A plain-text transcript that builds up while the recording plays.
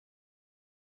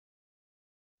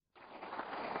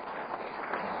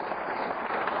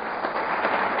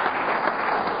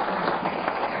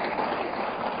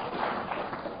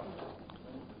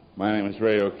My name is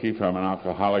Ray O'Keefe. I'm an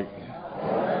alcoholic.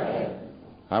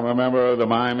 I'm a member of the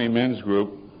Miami Men's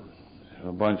Group,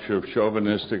 a bunch of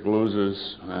chauvinistic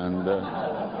losers and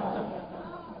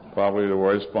probably the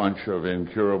worst bunch of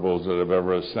incurables that have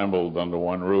ever assembled under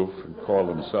one roof and call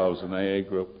themselves an AA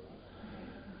group.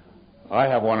 I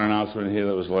have one announcement here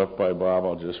that was left by Bob.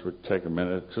 I'll just take a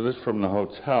minute. So this is from the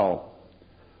hotel.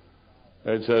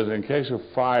 It says, in case of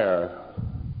fire,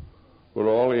 would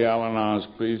all the Al-Anons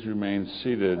please remain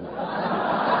seated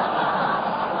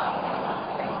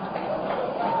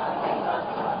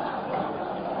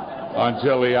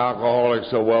until the alcoholics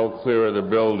are well clear of the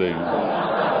building.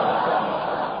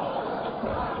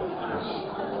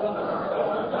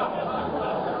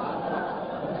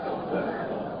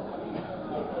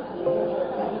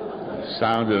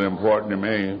 Sounded important to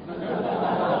me.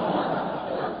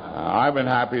 I've been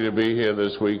happy to be here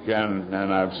this weekend,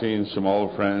 and I've seen some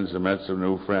old friends and met some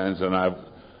new friends, and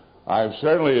I've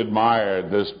certainly admired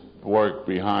this work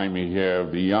behind me here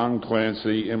of the young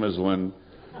Clancy Immerslin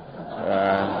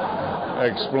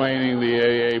explaining the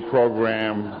AA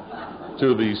program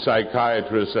to the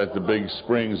psychiatrists at the Big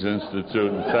Springs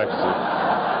Institute in Texas.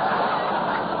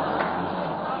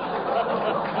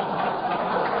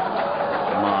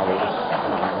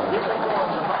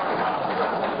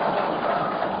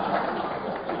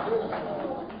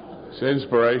 It's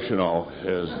inspirational.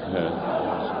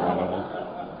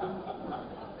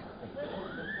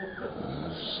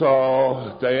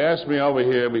 So they asked me over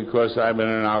here because I've been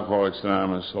in Alcoholics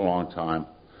Anonymous a long time,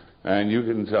 and you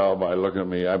can tell by looking at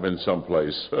me I've been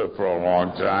someplace for a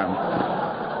long time.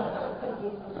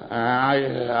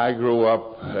 I grew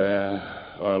up,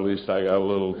 or at least I got a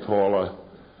little taller,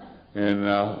 in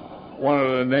one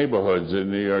of the neighborhoods in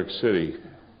New York City.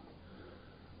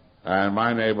 And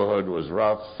my neighborhood was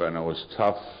rough, and it was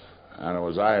tough, and it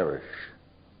was Irish.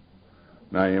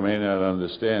 Now, you may not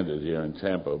understand it here in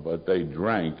Tampa, but they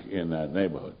drank in that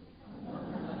neighborhood.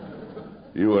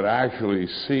 You would actually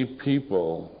see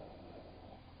people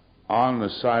on the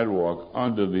sidewalk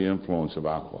under the influence of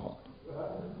alcohol.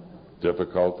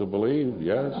 Difficult to believe,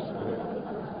 yes.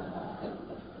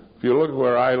 If you look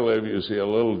where I live, you see a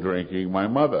little drinking. My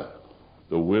mother,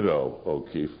 the widow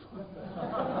O'Keefe,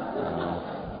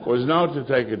 was known to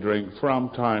take a drink from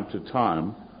time to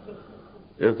time.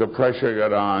 If the pressure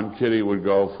got on, Kitty would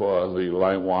go for the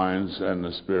light wines and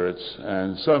the spirits,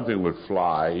 and something would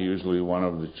fly, usually one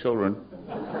of the children.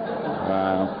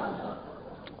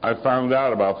 I found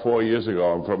out about 4 years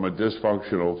ago I'm from a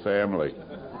dysfunctional family.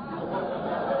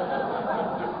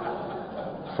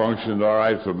 Functioned all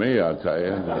right for me, I'll tell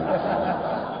you.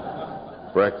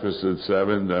 Breakfast at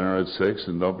 7, dinner at 6,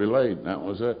 and don't be late. That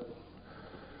was it.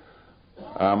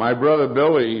 My brother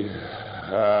Billy,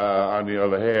 on the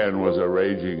other hand, was a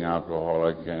raging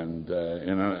alcoholic, and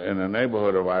in a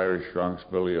neighborhood of Irish drunks,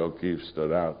 Billy O'Keefe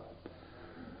stood out.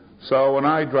 So when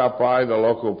I dropped by the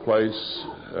local place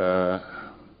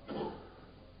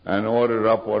and ordered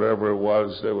up whatever it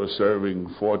was they were serving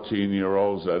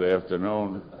 14-year-olds that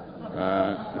afternoon,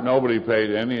 nobody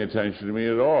paid any attention to me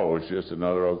at all. It was just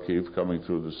another O'Keefe coming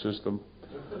through the system.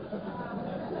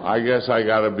 I guess I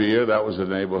got a beer. That was a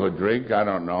neighborhood drink. I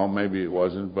don't know. Maybe it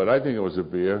wasn't, but I think it was a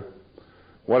beer.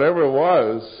 Whatever it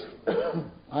was,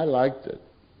 I liked it.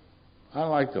 I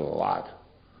liked it a lot.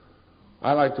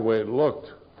 I liked the way it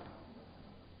looked.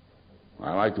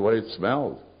 I liked the way it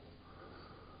smelled.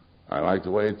 I liked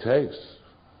the way it tastes.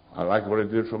 I liked what it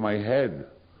did for my head.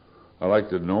 I liked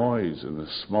the noise and the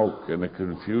smoke and the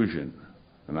confusion.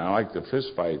 And I liked the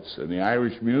fistfights and the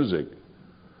Irish music.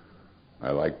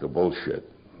 I liked the bullshit.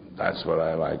 That's what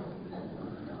I like.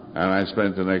 And I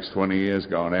spent the next 20 years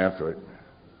going after it.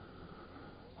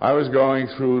 I was going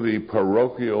through the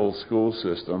parochial school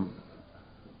system,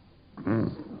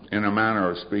 in a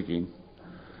manner of speaking,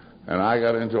 and I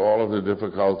got into all of the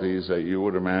difficulties that you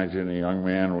would imagine a young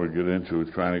man would get into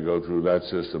trying to go through that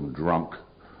system drunk.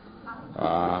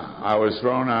 I was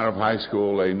thrown out of high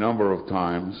school a number of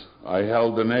times. I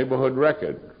held the neighborhood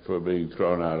record for being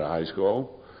thrown out of high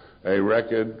school. A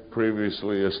record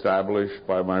previously established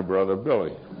by my brother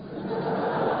Billy.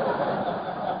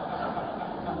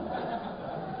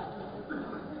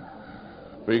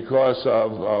 Because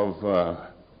of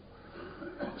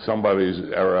somebody's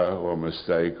error or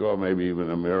mistake, or maybe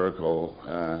even a miracle,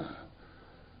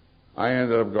 I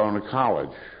ended up going to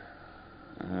college.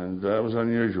 And that was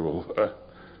unusual.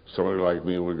 Somebody like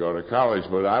me would go to college,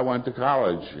 but I went to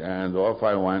college, and off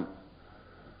I went.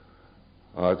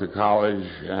 To college,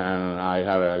 and I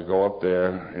had to go up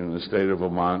there in the state of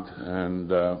Vermont, and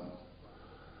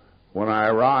When I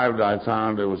arrived, I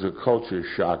found there was a culture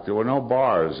shock. There were no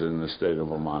bars in the state of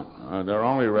Vermont. There were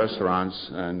only restaurants,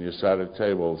 and you sat at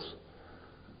tables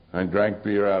and drank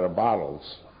beer out of bottles.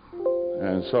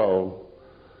 And so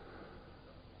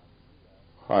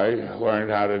I learned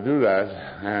how to do that.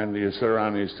 And you sit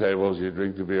around these tables, you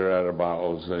drink the beer out of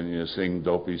bottles, and you sing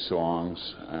dopey songs,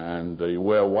 and you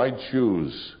wear white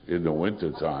shoes in the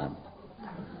wintertime.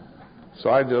 So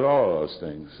I did all of those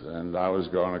things, and I was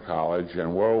going to college,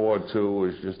 and World War II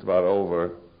was just about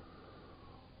over.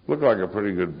 Looked like a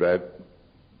pretty good bet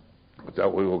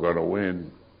that we were going to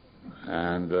win.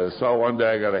 And so one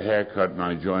day I got a haircut and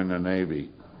I joined the Navy.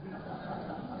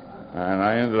 And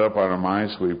I ended up on a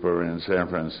minesweeper in San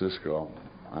Francisco.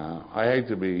 I hate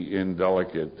to be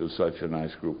indelicate to such a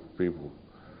nice group of people,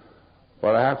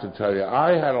 but I have to tell you,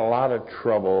 I had a lot of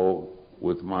trouble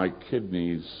with my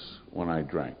kidneys when I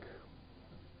drank.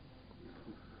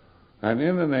 And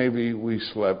in the Navy, we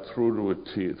slept three to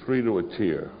a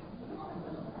tier.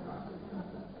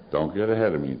 Don't get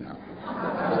ahead of me now.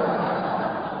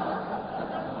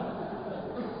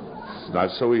 It's not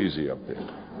so easy up there.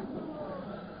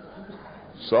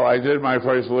 So I did my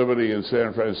first liberty in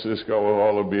San Francisco with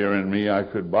all the beer in me I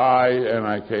could buy, and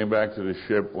I came back to the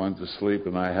ship, went to sleep,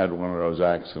 and I had one of those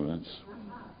accidents.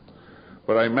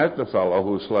 But I met the fellow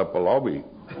who slept below me.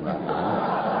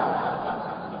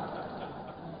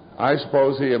 I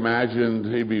suppose he imagined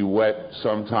he'd be wet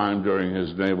sometime during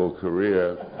his naval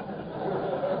career,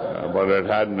 but it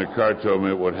hadn't occurred to him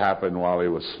it would happen while he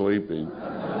was sleeping.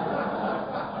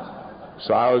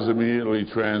 So I was immediately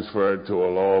transferred to a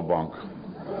lower bunk.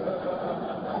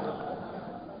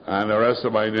 And the rest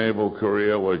of my naval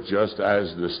career was just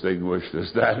as distinguished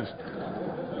as that.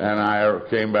 And I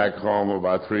came back home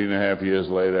about 3.5 years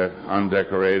later,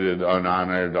 undecorated,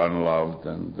 unhonored, unloved,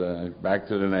 and back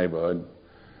to the neighborhood.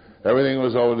 Everything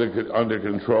was under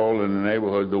control in the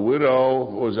neighborhood. The widow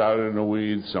was out in the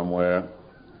weeds somewhere.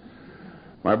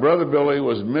 My brother Billy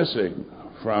was missing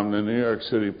from the New York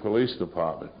City Police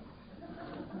Department.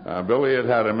 Billy had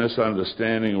had a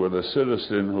misunderstanding with a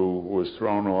citizen who was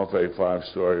thrown off a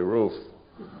 5-story roof.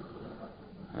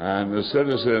 And the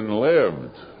citizen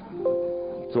lived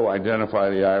to identify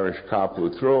the Irish cop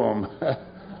who threw him.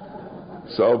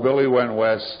 So Billy went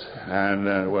west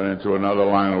and went into another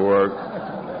line of work.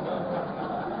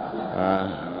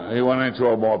 He went into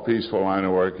a more peaceful line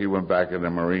of work. He went back in the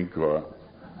Marine Corps.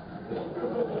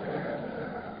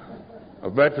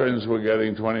 Veterans were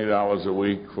getting $20 a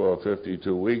week for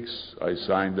 52 weeks. I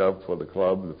signed up for the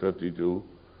club, the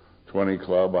 52-20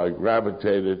 club. I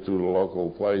gravitated to the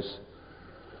local place.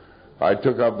 I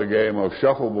took up the game of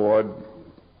shuffleboard,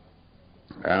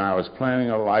 and I was planning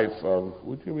a life of...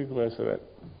 Would you give me a glass of that?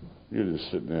 You're just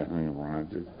sitting there hanging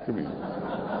around. Give me...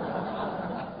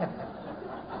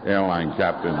 Airline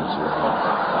captains.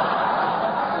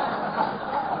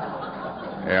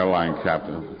 Airline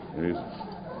captain.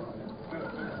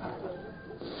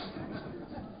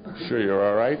 Sure you're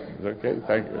all right? Okay,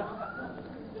 thank you.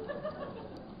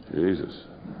 Jesus.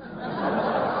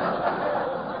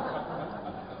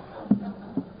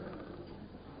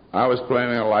 I was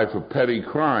planning a life of petty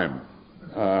crime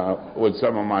with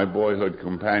some of my boyhood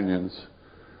companions.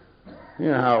 You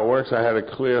know how it works. I had a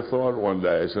clear thought one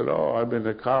day. I said, oh, I've been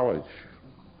to college.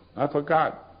 I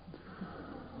forgot.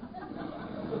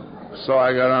 So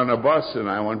I got on a bus and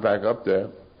I went back up there.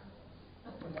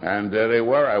 And there they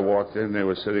were. I walked in. They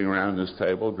were sitting around this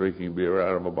table, drinking beer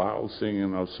out of a bottle,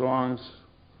 singing those songs,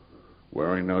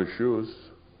 wearing those shoes.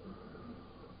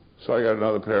 So I got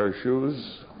another pair of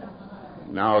shoes.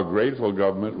 Now a grateful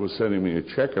government was sending me a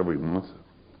check every month.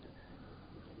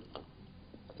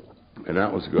 And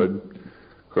that was good.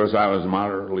 Of course, I was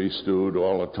moderately stewed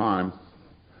all the time.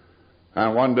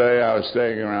 And one day I was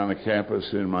staying around the campus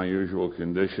in my usual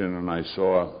condition, and I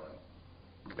saw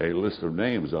a list of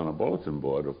names on a bulletin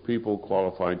board of people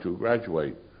qualified to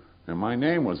graduate. And my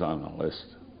name was on the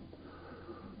list.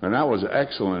 And that was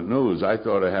excellent news. I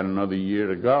thought I had another year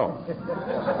to go.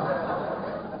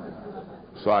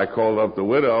 So I called up the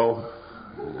widow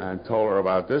and told her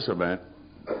about this event.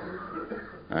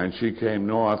 And she came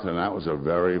north, and that was a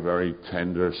very, very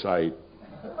tender sight.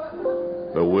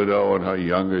 The widow and her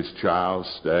youngest child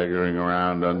staggering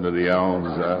around under the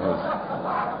elms. That was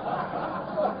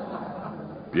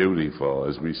beautiful,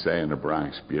 as we say in the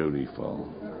Bronx,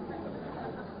 beautiful.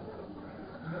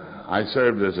 I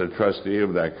served as a trustee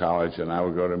of that college, and I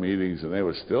would go to meetings, and they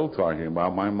were still talking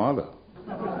about my mother.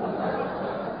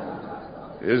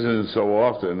 Isn't it so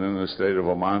often in the state of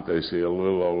Vermont they see a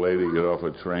little old lady get off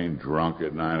a train drunk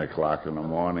at 9 o'clock in the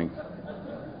morning?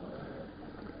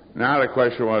 Now the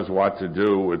question was what to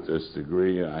do with this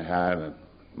degree I had.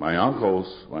 my uncles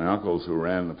who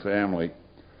ran the family,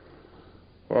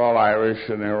 were all Irish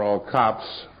and they were all cops.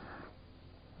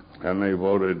 And they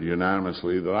voted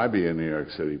unanimously that I be a New York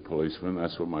City policeman.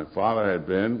 That's what my father had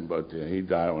been, but he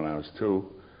died when I was 2.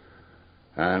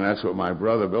 And that's what my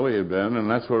brother Billy had been,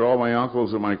 and that's what all my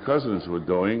uncles and my cousins were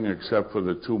doing, except for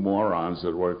the 2 morons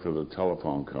that worked for the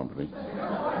telephone company.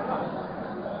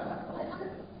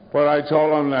 But I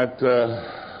told them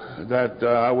that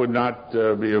I would not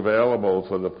be available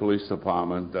for the police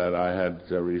department, that I had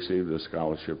received a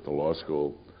scholarship to law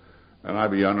school, and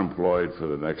I'd be unemployed for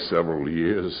the next several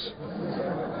years.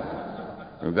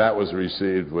 And that was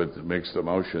received with mixed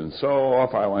emotions. So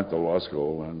off I went to law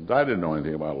school, and I didn't know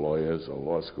anything about lawyers or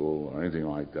law school or anything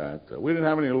like that. We didn't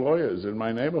have any lawyers in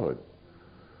my neighborhood.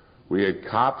 We had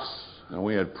cops and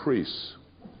we had priests.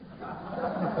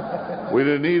 We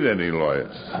didn't need any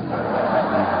lawyers.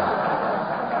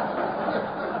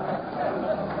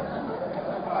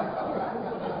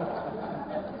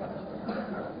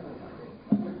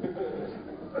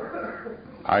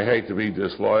 I hate to be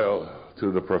disloyal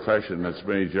to the profession that's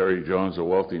made Jerry Jones a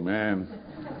wealthy man,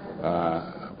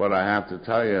 but I have to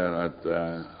tell you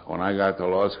that when I got to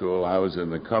law school, I was in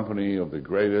the company of the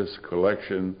greatest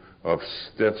collection of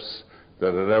stiffs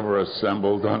that had ever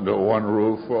assembled under one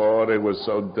roof. Oh, they were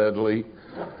so deadly.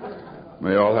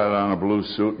 They all had on a blue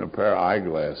suit and a pair of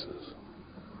eyeglasses.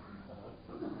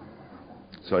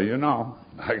 So you know,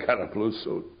 I got a blue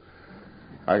suit.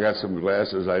 I got some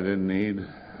glasses I didn't need,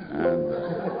 and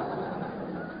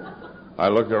I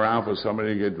looked around for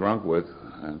somebody to get drunk with,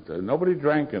 and nobody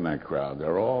drank in that crowd.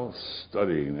 They're all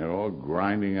studying. They're all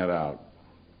grinding it out.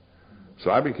 So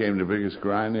I became the biggest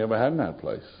grind they ever had in that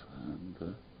place.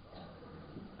 And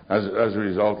as a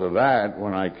result of that,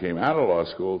 when I came out of law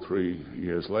school 3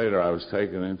 years later, I was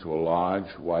taken into a large,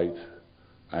 white,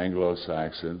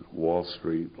 Anglo-Saxon Wall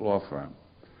Street law firm.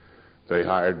 They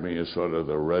hired me as sort of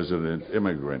the resident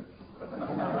immigrant.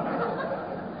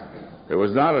 It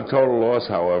was not a total loss,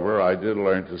 however. I did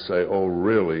learn to say, "Oh,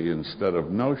 really," instead of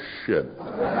 "no shit."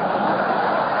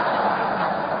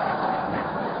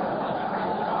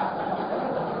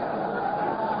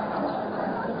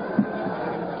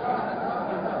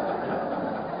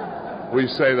 We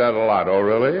say that a lot. "Oh,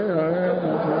 really?"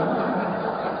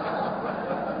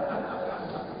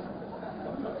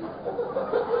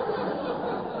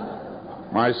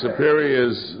 My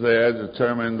superiors there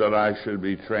determined that I should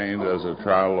be trained as a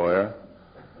trial lawyer.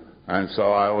 And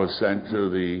so I was sent to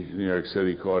the New York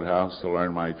City courthouse to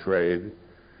learn my trade.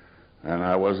 And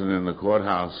I wasn't in the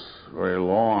courthouse very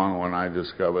long when I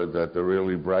discovered that the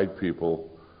really bright people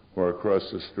were across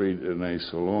the street in a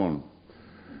saloon.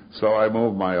 So I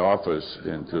moved my office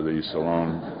into the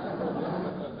saloon.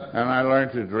 And I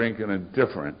learned to drink in a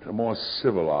different, a more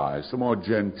civilized, a more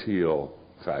genteel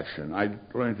fashion. I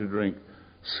learned to drink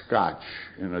scotch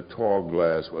in a tall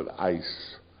glass with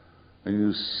ice. And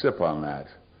you sip on that.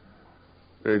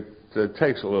 It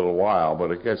takes a little while,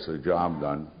 but it gets the job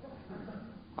done.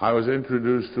 I was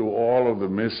introduced to all of the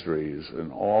mysteries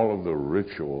and all of the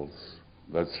rituals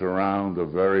that surround a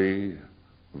very,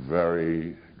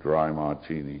 very dry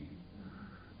martini.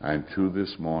 And to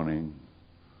this morning,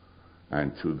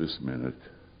 and to this minute,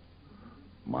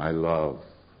 my love,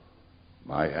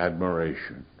 my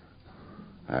admiration,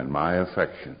 and my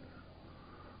affection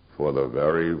for the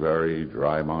very, very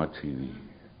dry martini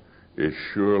is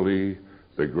surely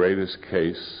the greatest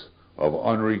case of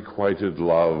unrequited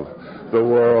love the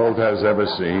world has ever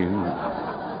seen.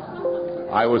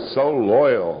 I was so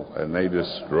loyal, and they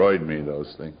destroyed me,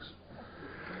 those things.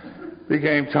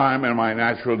 Became time in my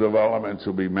natural development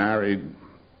to be married,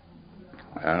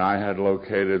 and I had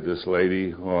located this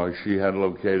lady, or she had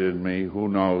located me. Who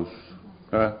knows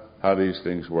how these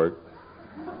things work.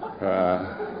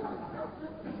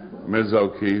 Ms.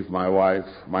 O'Keefe, my wife,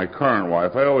 my current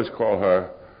wife. I always call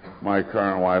her my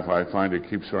current wife. I find it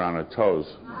keeps her on her toes.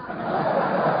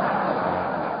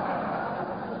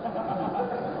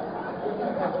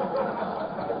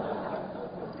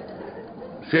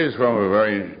 She's from a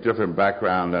very different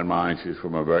background than mine. She's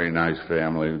from a very nice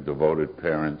family, devoted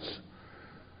parents,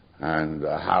 and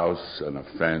a house and a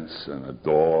fence and a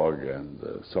dog and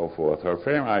so forth. Her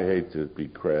family, I hate to be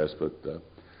crass, but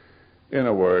in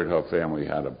a word, her family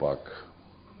had a buck.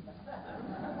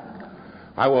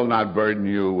 I will not burden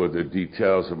you with the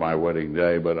details of my wedding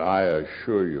day, but I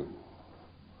assure you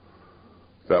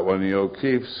that when the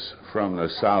O'Keefes from the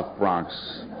South Bronx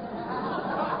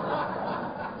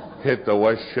hit the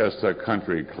Westchester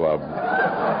Country Club,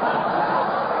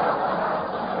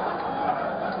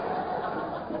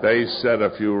 they set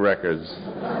a few records.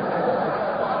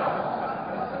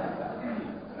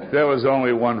 There was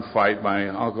only one fight. My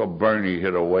Uncle Bernie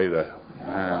hit a waiter.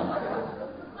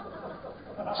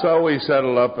 So we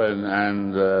settled up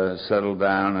and settled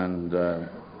down and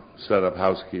set up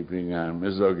housekeeping, and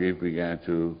Mrs. O'Keefe began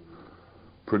to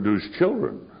produce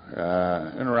children in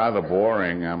a rather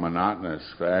boring and monotonous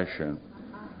fashion,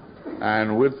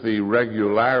 and with the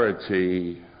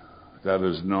regularity that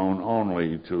is known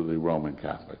only to the Roman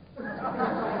Catholic.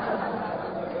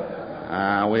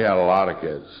 We had a lot of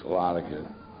kids.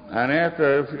 And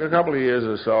after a couple of years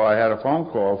or so, I had a phone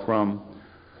call from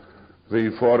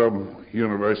the Fordham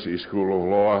University School of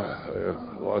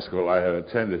law school I had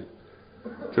attended,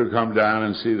 to come down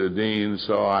and see the dean.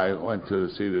 So I went to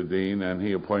see the dean, and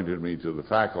he appointed me to the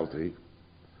faculty,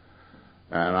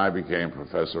 and I became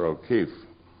Professor O'Keefe.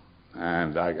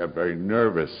 And I got very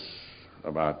nervous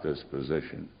about this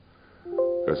position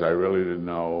because I really didn't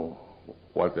know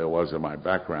what there was in my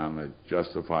background that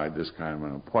justified this kind of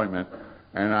an appointment,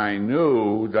 and I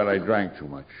knew that I drank too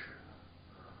much.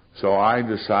 So I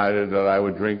decided that I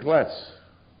would drink less.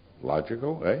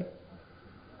 Logical, eh?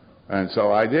 And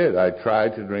so I did. I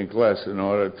tried to drink less in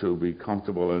order to be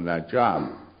comfortable in that job.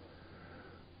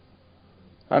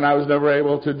 And I was never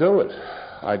able to do it.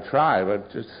 I tried, but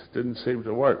it just didn't seem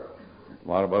to work. A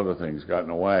lot of other things got in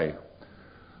the way.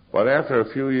 But after a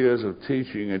few years of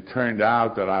teaching, it turned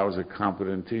out that I was a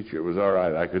competent teacher. It was all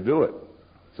right. I could do it.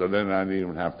 So then I didn't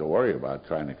even have to worry about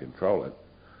trying to control it.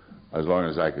 As long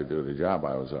as I could do the job,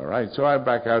 I was all right. So I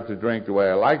back out to drink the way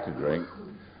I like to drink.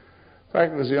 In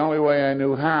fact, it was the only way I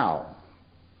knew how.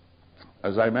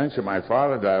 As I mentioned, my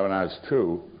father died when I was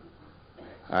 2.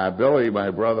 Billy,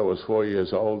 my brother, was 4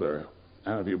 years older.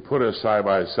 And if you put us side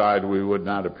by side, we would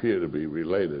not appear to be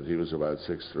related. He was about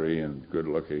 6'3" and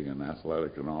good-looking and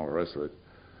athletic and all the rest of it.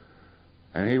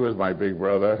 And he was my big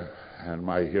brother and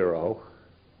my hero.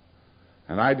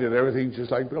 And I did everything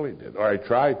just like Billy did, or I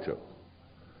tried to.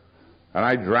 And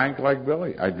I drank like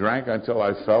Billy. I drank until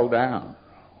I fell down,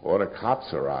 or the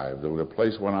cops arrived, or the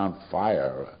place went on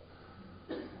fire,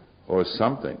 or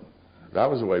something. That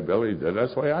was the way Billy did.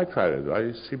 That's the way I tried to do. I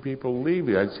used to see people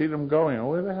leaving. I'd see them going. Oh,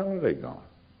 where the hell are they going?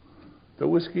 The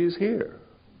whiskey is here.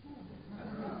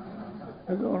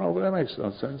 They're going over. That makes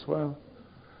no sense. Well,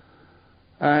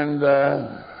 and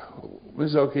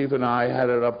Ms. O'Keefe and I had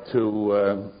it up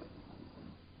to,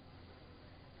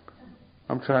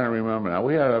 I'm trying to remember now.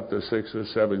 We had up to 6 or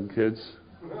 7 kids.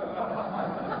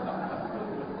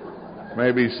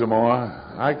 Maybe some more.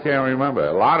 I can't remember.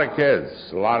 A lot of kids.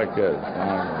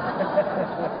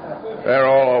 They're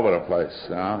all over the place,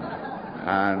 you know.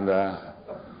 And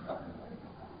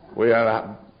we had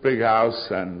a big house,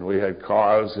 and we had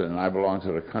cars, and I belonged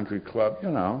to the country club, you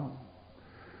know.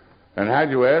 And had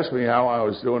you asked me how I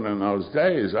was doing in those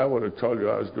days, I would have told you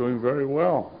I was doing very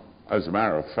well. As a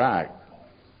matter of fact,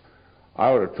 I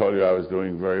would have told you I was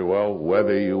doing very well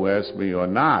whether you asked me or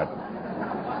not.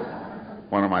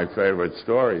 One of my favorite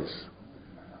stories.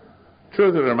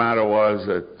 Truth of the matter was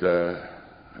that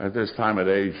at this time, at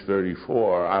age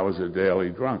 34, I was a daily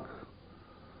drunk.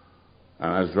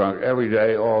 And I was drunk every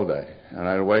day, all day. And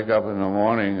I'd wake up in the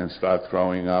morning and start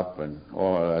throwing up and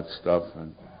all of that stuff.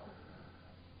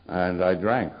 And I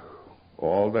drank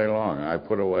all day long. I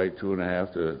put away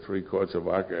 2.5 to 3 quarts of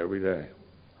vodka every day.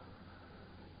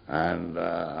 And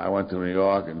I went to New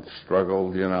York and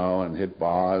struggled, you know, and hit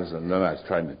bars. And then I was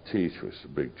trying to teach, which was a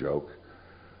big joke.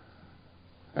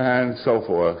 And so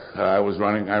forth. I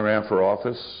ran for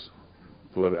office.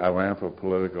 I ran for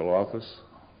political office.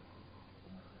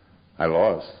 I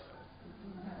lost.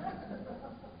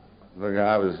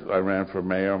 I ran for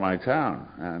mayor of my town.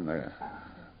 And the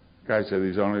guy said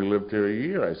he's only lived here a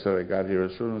year. I said I got here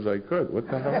as soon as I could. What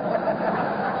the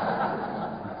hell?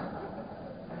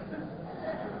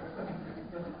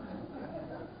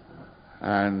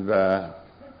 And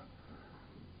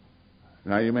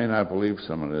now you may not believe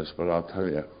some of this, but I'll tell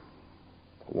you,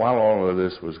 while all of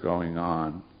this was going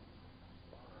on,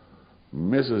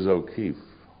 Mrs. O'Keefe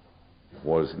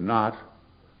was not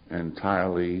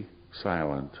entirely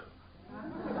silent.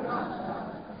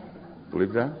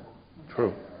 Believe that?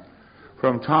 True.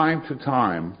 From time to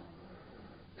time,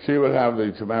 she would have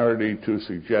the temerity to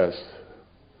suggest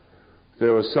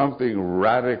there was something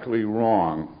radically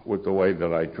wrong with the way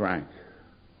that I drank.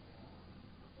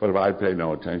 But if I pay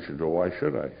no attention to her, why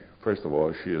should I? First of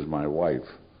all, she is my wife.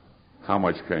 How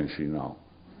much can she know?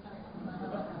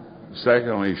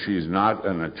 Secondly, she's not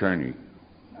an attorney.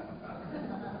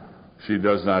 She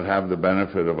does not have the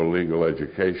benefit of a legal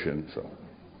education, so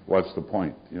what's the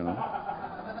point, you know?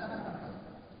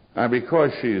 And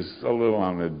because she's a little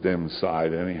on the dim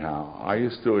side anyhow, I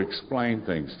used to explain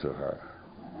things to her.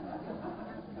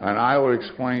 And I would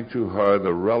explain to her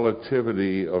the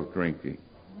relativity of drinking,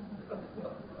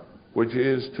 which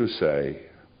is to say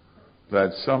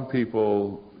that some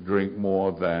people drink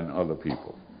more than other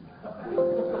people.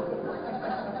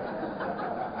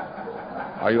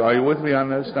 Are you with me on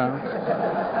this now?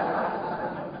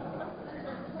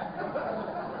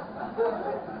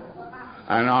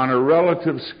 And on a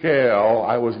relative scale,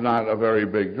 I was not a very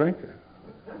big drinker.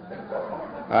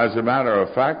 As a matter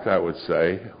of fact, I would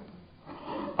say,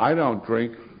 I don't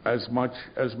drink as much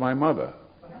as my mother.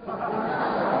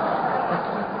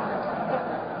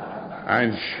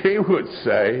 And she would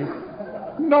say,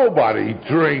 nobody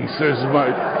drinks as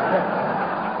much.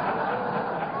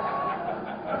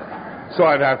 So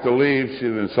I'd have to leave.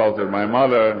 She'd insulted my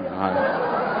mother.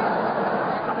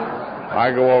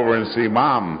 I go over and see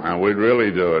Mom, and we'd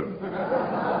really do it.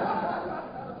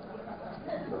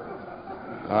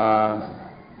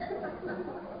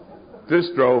 This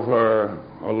drove her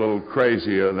a little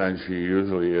crazier than she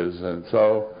usually is, and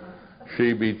so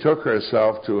she betook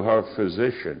herself to her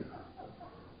physician,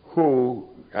 who,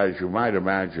 as you might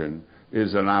imagine,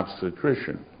 is an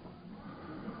obstetrician.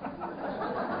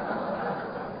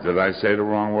 Did I say the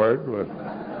wrong word?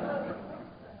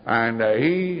 And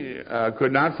he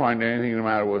could not find anything the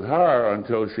matter with her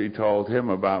until she told him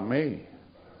about me.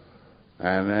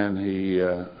 And then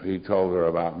he told her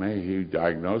about me. He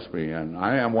diagnosed me, and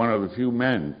I am one of the few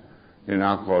men in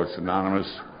Alcoholics Anonymous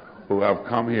who have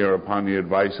come here upon the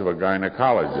advice of a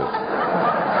gynecologist.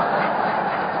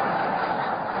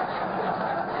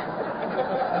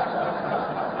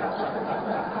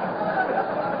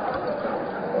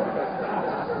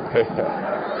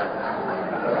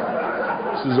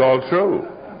 This is all true.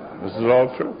 This is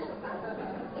all true.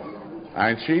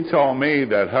 And she told me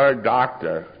that her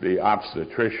doctor, the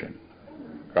obstetrician,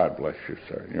 God bless you,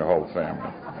 sir, and your whole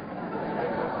family.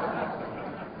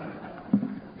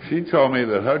 She told me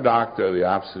that her doctor, the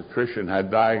obstetrician, had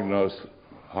diagnosed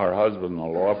her husband, the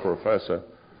law professor,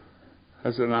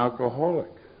 as an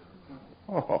alcoholic.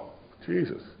 Oh,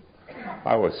 Jesus.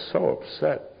 I was so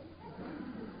upset.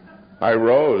 I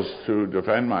rose to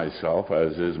defend myself,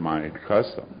 as is my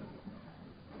custom,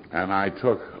 and I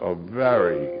took a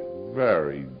very,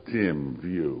 very dim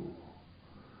view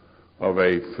of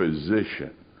a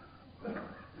physician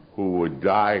who would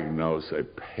diagnose a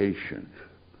patient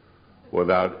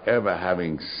without ever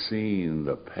having seen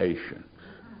the patient.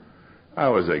 I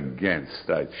was against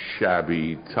that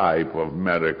shabby type of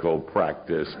medical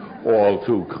practice, all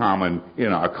too common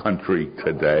in our country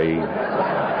today.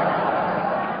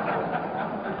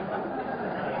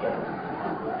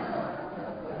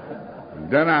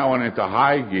 Then I went into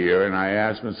high gear, and I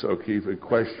asked Miss O'Keefe a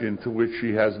question to which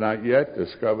she has not yet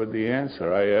discovered the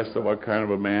answer. I asked her what kind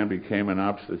of a man became an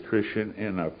obstetrician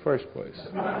in the first place.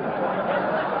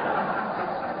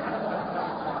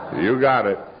 You got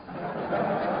it.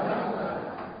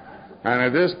 And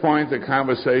at this point, the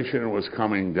conversation was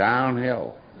coming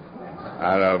downhill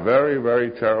at a very,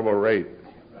 very terrible rate.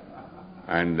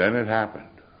 And then it happened.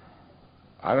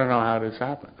 I don't know how this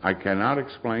happened. I cannot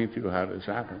explain to you how this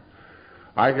happened.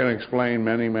 I can explain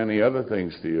many, many other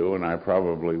things to you, and I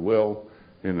probably will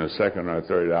in the second or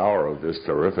third hour of this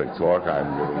terrific talk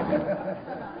I'm giving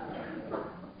you.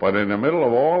 But in the middle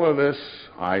of all of this,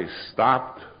 I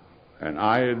stopped, and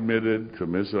I admitted to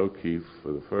Miss O'Keefe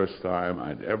for the first time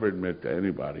I'd ever admit to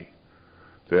anybody,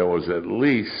 there was at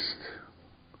least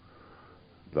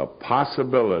the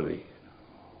possibility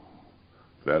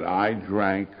that I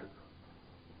drank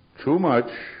too much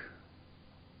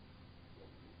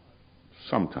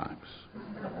sometimes.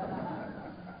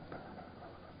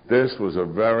 This was a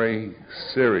very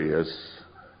serious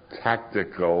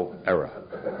tactical error.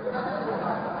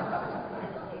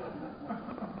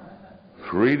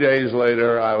 3 days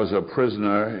later, I was a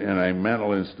prisoner in a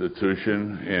mental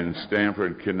institution in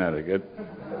Stamford, Connecticut,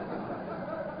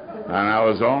 and I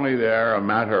was only there a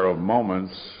matter of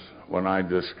moments when I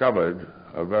discovered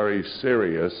a very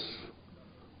serious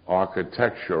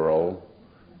architectural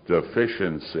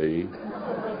deficiency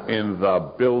in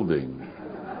the building.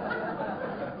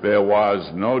 There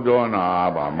was no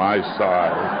doorknob on my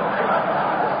side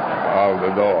of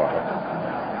the door.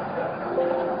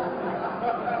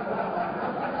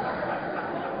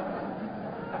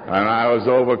 And I was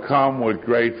overcome with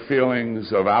great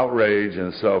feelings of outrage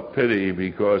and self-pity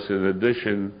because in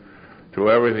addition to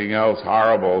everything else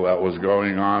horrible that was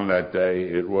going on that day,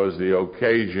 it was the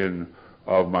occasion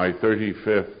of my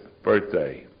 35th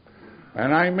birthday.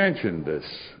 And I mentioned this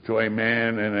to a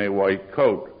man in a white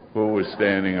coat who was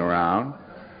standing around,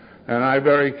 and I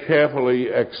very carefully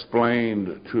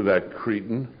explained to that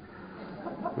cretin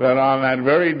that on that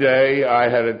very day I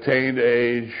had attained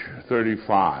age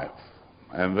 35,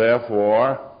 and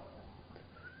therefore,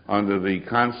 under the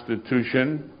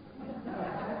Constitution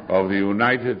of the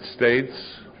United States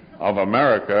of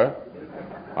America,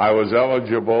 I was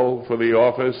eligible for the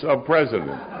office of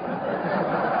president.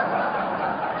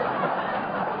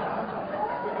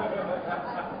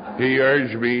 He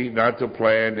urged me not to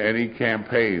plan any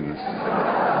campaigns.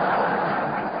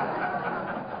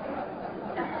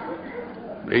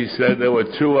 He said there were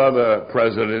 2 other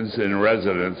presidents in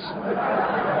residence.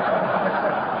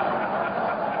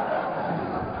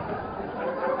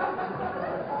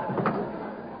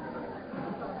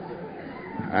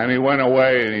 And he went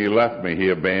away and he left me. He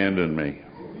abandoned me.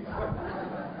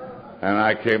 And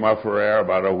I came up for air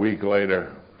about a week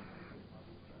later.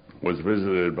 Was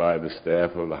visited by the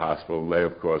staff of the hospital. They,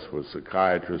 of course, were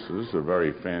psychiatrists. This is a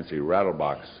very fancy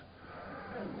rattlebox,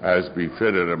 as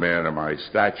befitted a man of my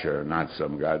stature, not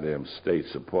some goddamn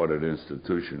state-supported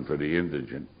institution for the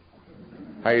indigent.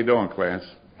 How you doing, Clarence?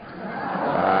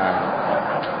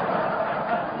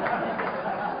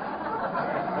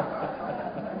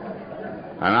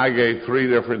 And I gave 3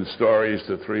 different stories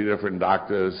to 3 different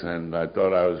doctors, and I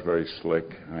thought I was very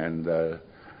slick. And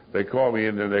they called me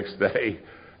in the next day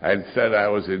and said I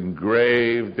was in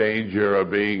grave danger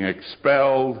of being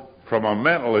expelled from a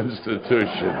mental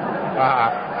institution.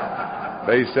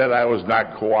 They said I was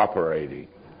not cooperating.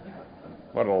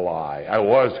 What a lie. I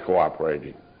was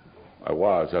cooperating. I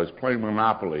was playing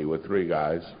Monopoly with 3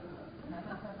 guys,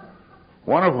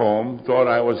 one of whom thought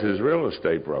I was his real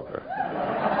estate broker.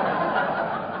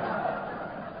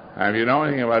 And if you know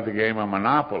anything about the game of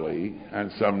Monopoly, and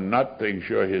some nut thinks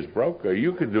you're his broker,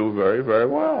 you could do very, very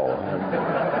well.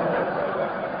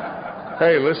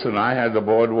 Hey, listen, I had the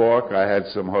boardwalk, I had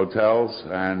some hotels,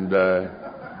 and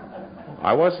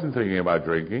I wasn't thinking about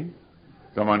drinking.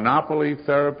 The Monopoly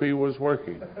therapy was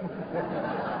working.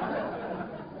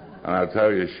 And I'll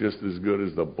tell you, it's just as good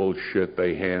as the bullshit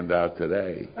they hand out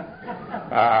today.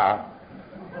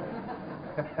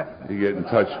 You get in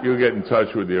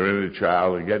touch with your inner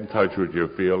child and get in touch with your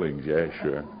feelings. Yeah,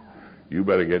 sure. You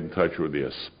better get in touch with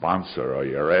your sponsor or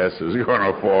your ass is going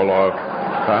to fall off.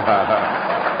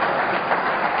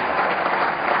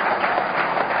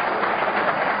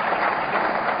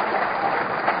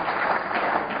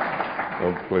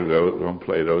 Don't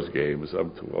play those games.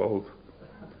 I'm too old.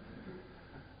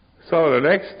 So the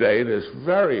next day,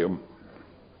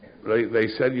 they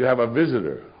said, you have a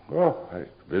visitor. Oh,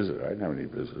 visitor? I didn't have any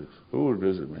visitors. Who would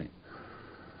visit me?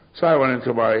 So I went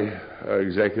into my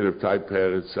executive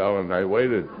type-padded cell and I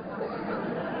waited.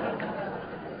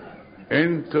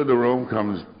 Into the room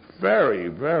comes very,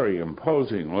 very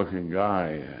imposing-looking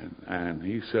guy, and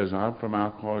he says, I'm from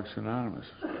Alcoholics Anonymous.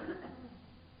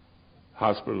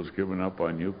 Hospital's given up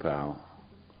on you, pal.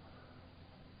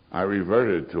 I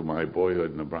reverted to my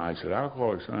boyhood in the bar. I said,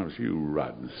 Alcoholics Anonymous, you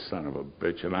rotten son of a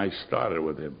bitch. And I started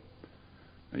with him.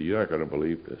 And you're not going to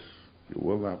believe this. You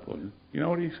will not believe it. You know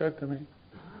what he said to me?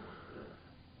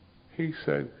 He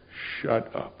said,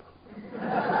 shut up.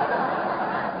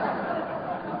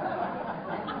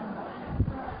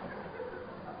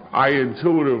 I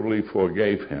intuitively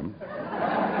forgave him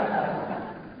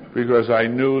because I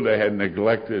knew they had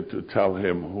neglected to tell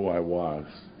him who I was.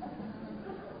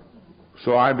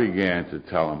 So I began to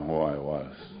tell him who I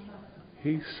was.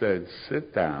 He said,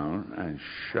 sit down and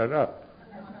shut up.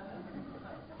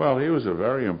 Well, he was a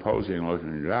very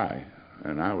imposing-looking guy,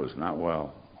 and I was not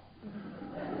well.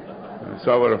 And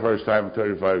so for the first time in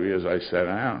 35 years, I sat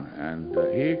down, and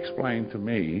he explained to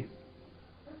me,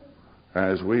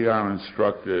 as we are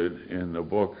instructed in the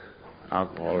book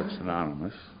Alcoholics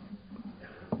Anonymous,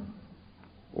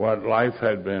 what life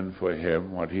had been for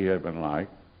him, what he had been like,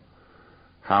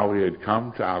 how he had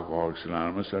come to Alcoholics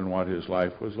Anonymous, and what his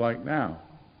life was like now.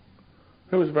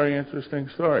 It was a very interesting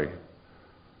story.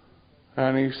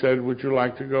 And he said, would you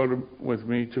like to go with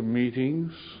me to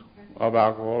meetings of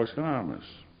Alcoholics Anonymous?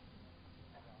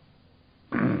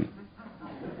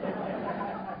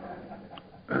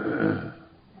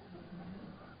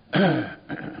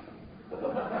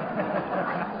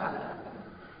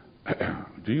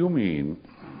 Do you mean,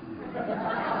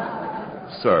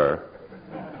 sir,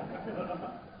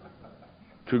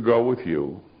 to go with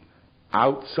you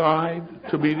outside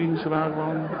to meetings of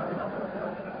Alcoholics?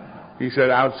 He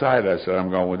said, outside. I said, I'm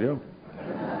going with you.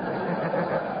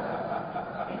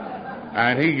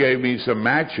 And he gave me some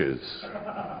matches.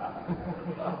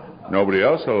 Nobody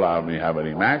else allowed me to have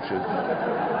any matches.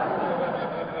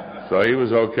 So he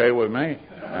was okay with me.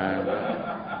 And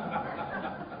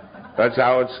that's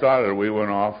how it started. We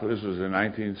went off. This was in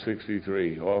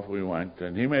 1963. Off we went.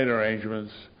 And he made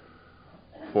arrangements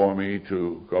for me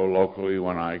to go locally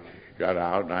when I got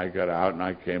out, and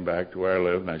I came back to where I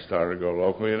lived, and I started to go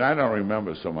locally, and I don't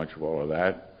remember so much of all of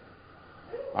that.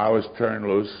 I was turned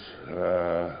loose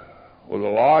with a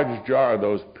large jar of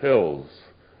those pills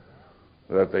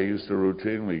that they used to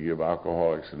routinely give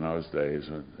alcoholics in those days.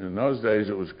 And in those days,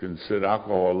 it was considered,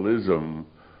 alcoholism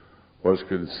was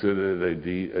considered a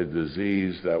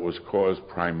disease that was caused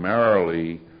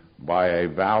primarily by a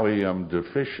Valium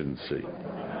deficiency.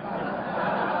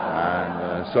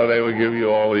 And so they would give you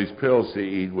all these pills to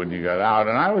eat when you got out,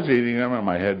 and I was eating them, and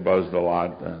my head buzzed a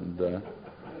lot, and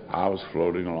I was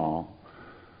floating along.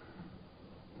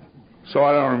 So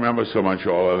I don't remember so much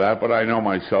all of that, but I know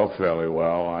myself fairly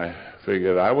well. I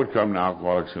figured I would come to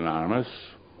Alcoholics Anonymous.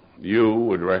 You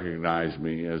would recognize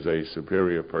me as a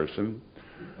superior person.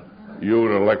 You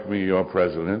would elect me your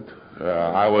president.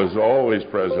 I was always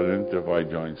president if I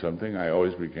joined something. I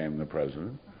always became the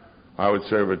president. I would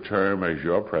serve a term as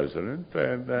your president,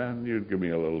 and then you'd give me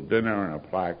a little dinner and a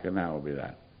plaque, and that would be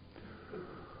that.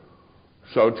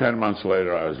 So 10 months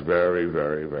later, I was very,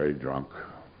 very, very drunk.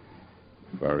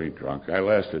 Very drunk. I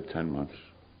lasted 10 months.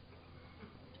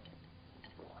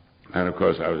 And of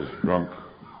course, I was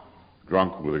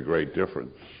drunk with a great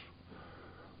difference,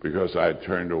 because I had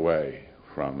turned away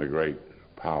from the great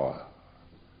power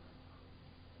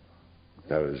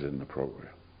that is in the program.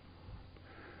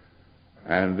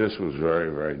 And this was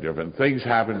very, very different. Things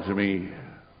happened to me.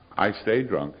 I stayed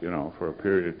drunk, for a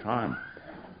period of time.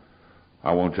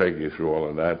 I won't take you through all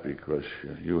of that because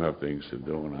you have things to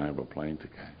do and I have a plane to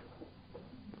catch.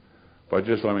 But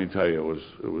just let me tell you,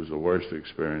 it was the worst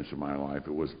experience of my life.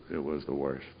 It was the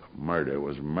worst. Murder. It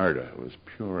was murder. It was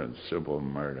pure and simple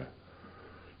murder.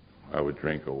 I would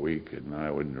drink a week, and I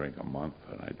wouldn't drink a month,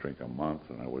 and I'd drink a month,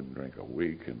 and I wouldn't drink a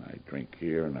week, and I'd drink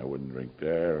here, and I wouldn't drink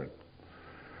there.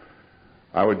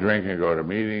 I would drink and go to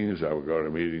meetings. I would go to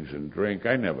meetings and drink.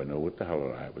 I never knew what the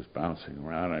hell I was bouncing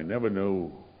around. I never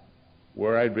knew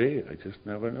where I'd be. I just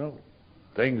never knew.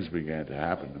 Things began to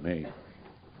happen to me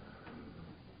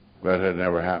that had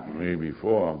never happened to me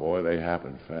before. Boy, they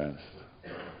happened fast.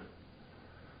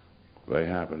 They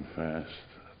happened fast.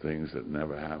 Things that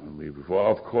never happened to me before.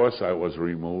 Of course, I was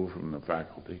removed from the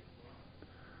faculty,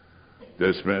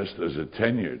 dismissed as a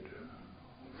tenured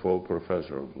full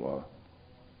professor of law.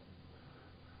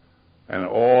 And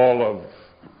all of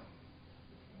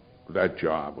that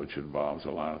job, which involves a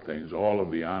lot of things, all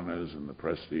of the honors and the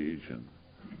prestige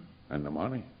and the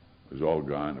money, was all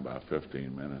gone in about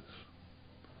 15 minutes.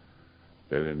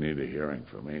 They didn't need a hearing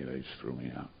for me. They just threw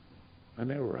me out. And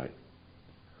they were right.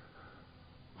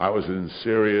 I was in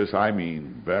serious,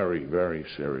 very, very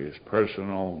serious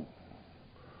personal,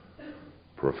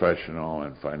 professional,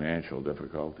 and financial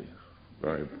difficulties.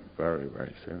 Very, very,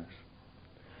 very serious.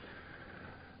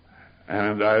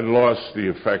 And I lost the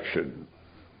affection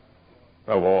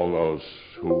of all those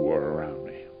who were around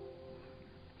me.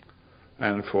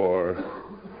 And for,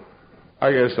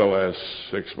 I guess, the last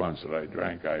 6 months that I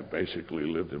drank, I basically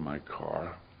lived in my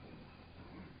car.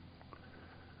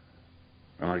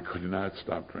 And I could not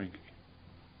stop drinking.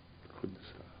 Couldn't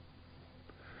stop.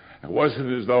 It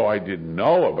wasn't as though I didn't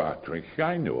know about drinking.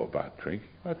 I knew about drinking.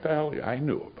 What the hell? I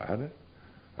knew about it.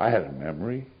 I had a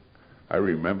memory. I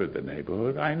remembered the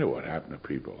neighborhood. I knew what happened to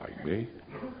people like me.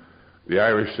 The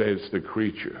Irish say it's the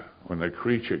creature. When the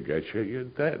creature gets you, you're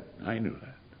dead. I knew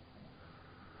that.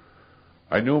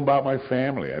 I knew about my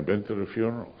family. I'd been to the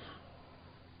funerals.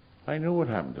 I knew what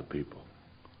happened to people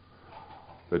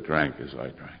that drank as I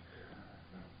drank.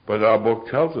 But our book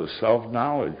tells us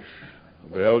self-knowledge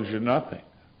avails you nothing.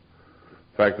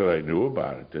 The fact that I knew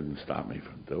about it didn't stop me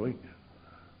from doing it.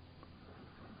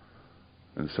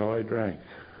 And so I drank.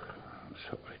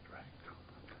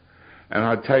 And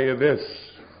I'll tell you this,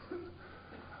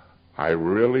 I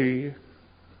really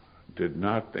did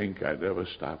not think I'd ever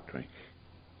stop drinking.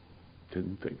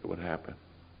 Didn't think it would happen.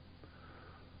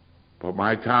 But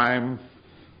my time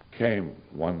came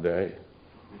one day.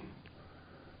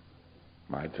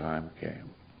 My time came.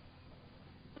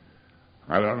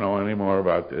 I don't know any more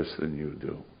about this than you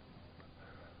do.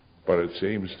 But it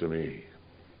seems to me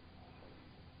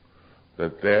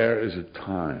that there is a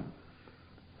time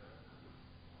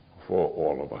for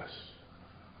all of us.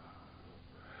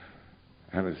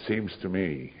 And it seems to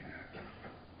me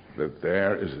that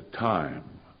there is a time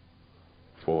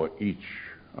for each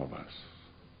of us.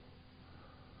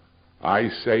 I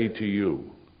say to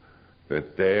you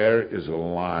that there is a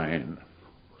line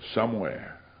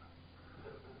somewhere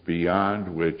beyond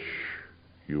which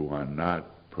you are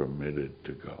not permitted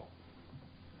to go.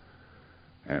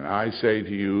 And I say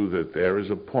to you that there is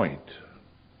a point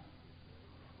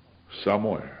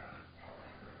somewhere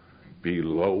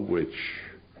below which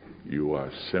you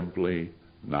are simply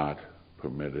not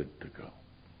permitted to go.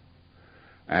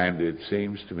 And it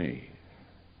seems to me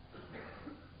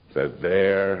that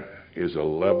there is a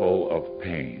level of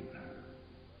pain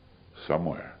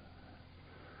somewhere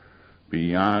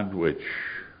beyond which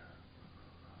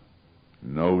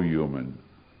no human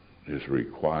is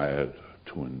required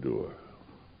to endure.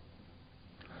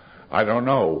 I don't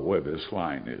know where this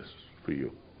line is for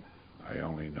you. I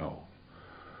only know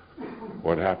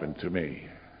what happened to me.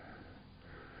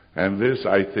 And this,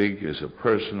 I think, is a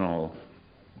personal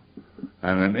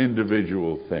and an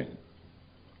individual thing.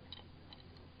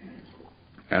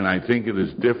 And I think it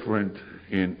is different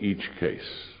in each case.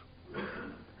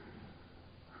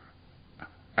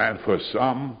 And for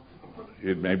some,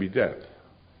 it may be death.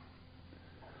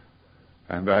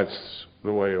 And that's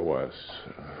the way it was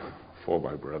for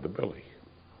my brother Billy.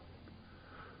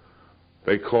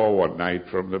 They called one night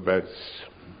from the vets,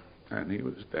 and he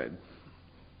was dead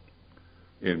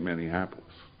in Minneapolis.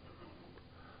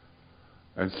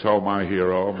 And so my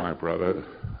hero, my brother,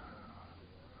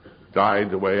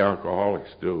 died the way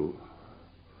alcoholics do,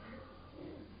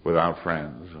 without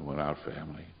friends and without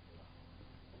family.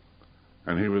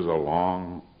 And he was a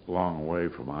long, long way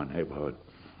from our neighborhood.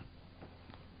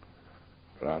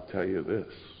 But I'll tell you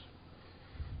this,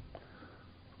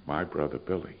 my brother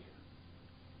Billy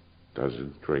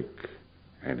doesn't drink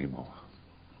anymore.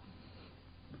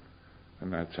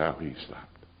 And that's how he stopped.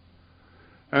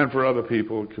 And for other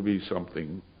people, it could be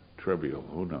something trivial.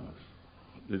 Who knows?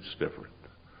 It's different.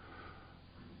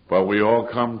 But we all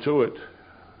come to it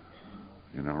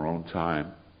in our own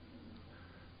time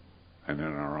and in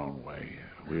our own way.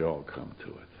 We all come to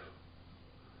it.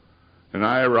 And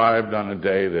I arrived on a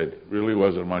day that really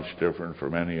wasn't much different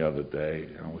from any other day.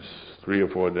 I was 3 or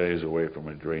 4 days away from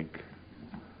a drink.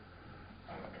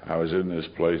 I was in this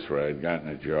place where I had gotten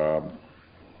a job.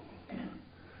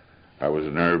 I was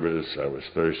nervous. I was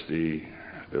thirsty.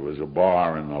 There was a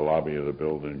bar in the lobby of the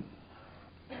building.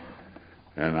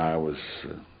 And I was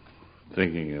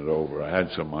thinking it over. I had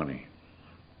some money.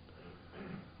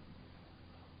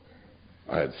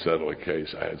 I had settled a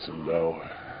case. I had some dough.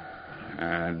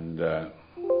 And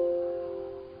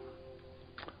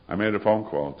I made a phone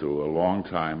call to a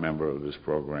longtime member of this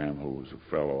program who was a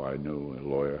fellow I knew, a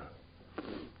lawyer,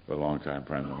 a longtime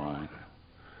friend of mine.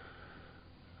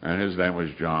 And his name was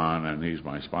John, and he's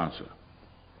my sponsor.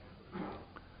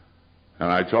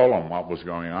 And I told him what was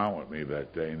going on with me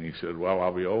that day, and he said, well,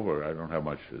 I'll be over. I don't have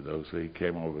much to do. So he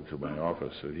came over to my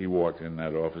office, and he walked in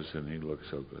that office, and he looked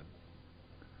so good.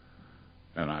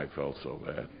 And I felt so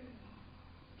bad.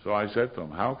 So I said to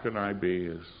him, how can I be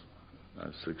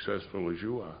as successful as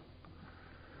you are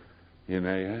in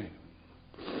AA?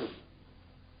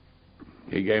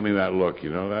 He gave me that look,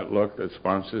 you know that look that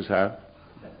sponsors have?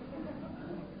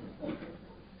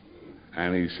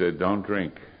 And he said, don't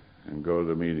drink and go to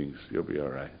the meetings. You'll be all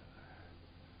right.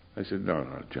 I said, no,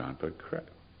 John, but crap.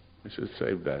 I said,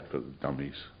 save that for the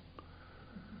dummies.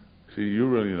 See, you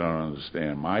really don't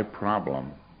understand. My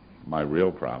problem, my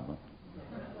real problem,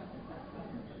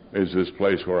 is this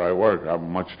place where I work. I'm a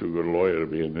much too good lawyer to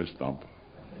be in this dump.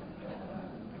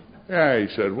 Yeah, he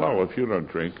said, well, if you don't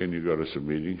drink and you go to some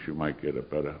meetings, you might get a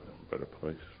better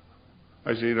place.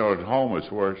 I said, you know, at home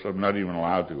it's worse. I'm not even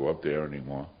allowed to go up there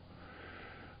anymore.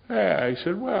 Yeah, he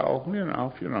said, well, you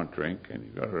know, if you don't drink and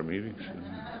you go to the meetings,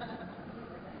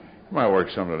 you might work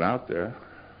something out there.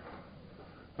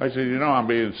 I said, you know, I'm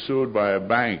being sued by a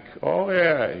bank. Oh,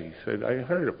 yeah, he said, I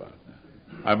heard about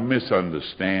that. A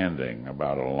misunderstanding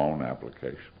about a loan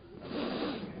application.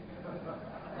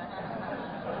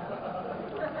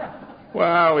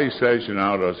 Well, he says, you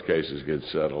know, those cases get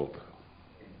settled.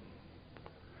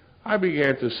 I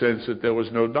began to sense that there was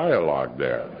no dialogue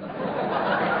there.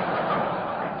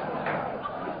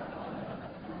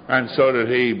 And so did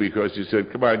he, because he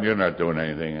said, come on, you're not doing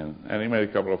anything. And he made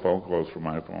a couple of phone calls from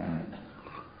my phone.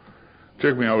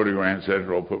 Took me over to Grand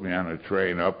Central, put me on a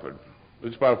train up, and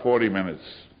it's about 40 minutes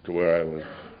to where I live.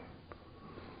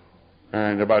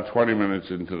 And about 20 minutes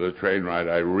into the train ride,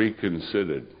 I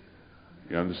reconsidered.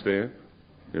 You understand?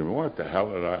 You know, what the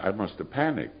hell did I must have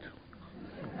panicked.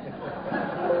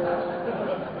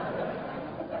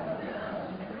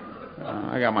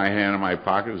 I got my hand in my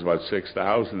pocket. There's about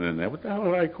 $6,000 in there. What the hell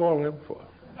did I call him for?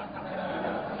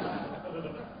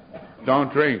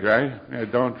 Don't drink, right? Yeah,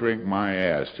 don't drink my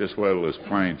ass. Just wait till this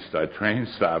train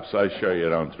stops. I show you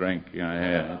don't drink. You know,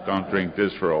 yeah, don't drink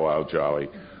this for a while, Charlie.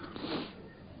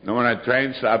 And when that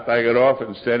train stopped, I got off,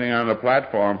 and standing on the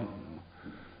platform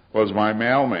was my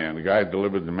mailman. The guy who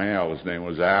delivered the mail. His name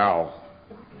was Al,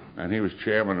 and he was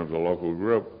chairman of the local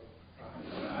group.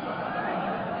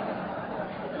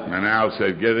 And Al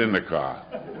said, get in the car.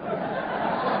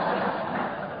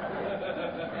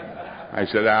 I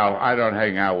said, Al, I don't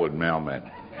hang out with mailmen.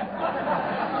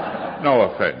 No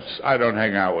offense. I don't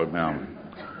hang out with mailmen.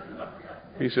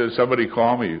 He said, somebody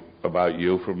called me about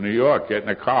you from New York. Get in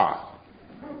a car.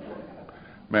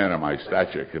 Man of my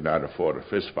stature could not afford a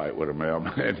fist fight with a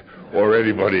mailman or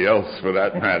anybody else for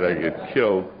that matter, get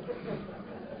killed.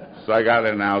 So I got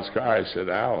in Al's car. I said,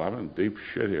 Al, I'm in deep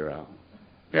shit here, Al.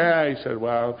 Yeah, he said,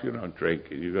 well, if you don't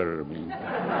drink, you go to the meeting.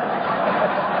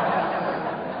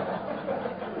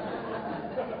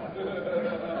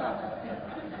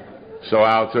 So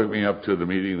Al took me up to the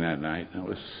meeting that night. It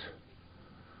was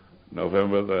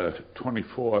November the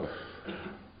 24th,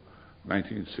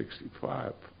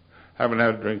 1965. Haven't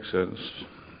had a drink since.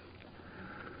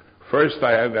 First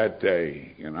I had that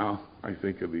day, I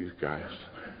think of these guys.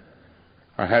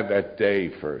 I had that day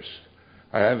first.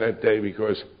 I had that day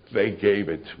because they gave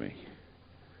it to me.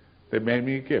 They made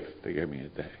me a gift. They gave me a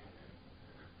day.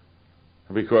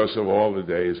 And because of all the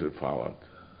days that followed,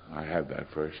 I had that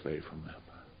first day from them.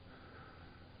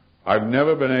 I've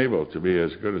never been able to be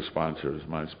as good a sponsor as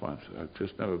my sponsor. I've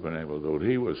just never been able to do it.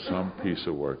 He was some piece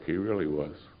of work. He really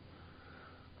was.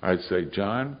 I'd say,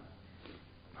 John,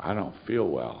 I don't feel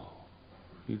well.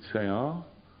 He'd say, oh,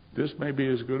 this may be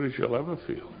as good as you'll ever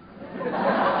feel.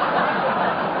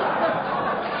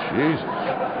 Jesus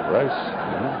Christ.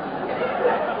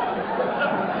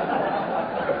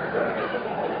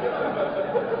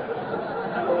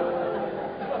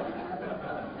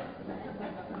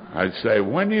 I'd say,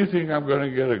 when do you think I'm going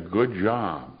to get a good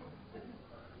job?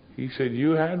 He said,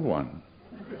 you had one.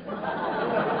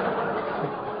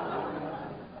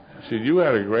 He said, you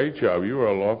had a great job. You were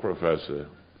a law professor.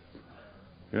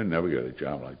 You'll never get a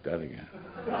job like that again.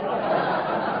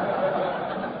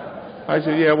 I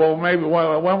said, yeah, well, maybe,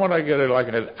 when would I get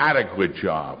an adequate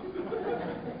job?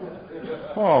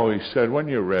 Oh, he said, when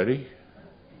you're ready.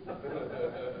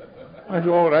 I said,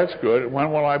 oh, that's good.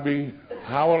 When will I be?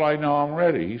 How will I know I'm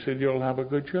ready? He said, you'll have a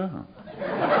good job.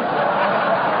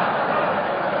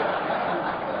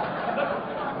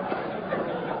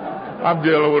 I'm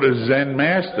dealing with a Zen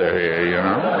master here,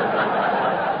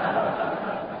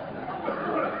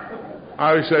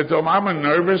 I said to him, I'm a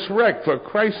nervous wreck. For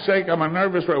Christ's sake, I'm a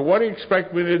nervous wreck. What do you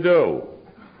expect me to do?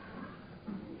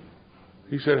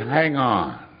 He said, hang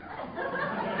on.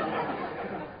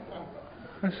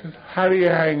 I said, how do you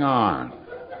hang on?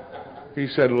 He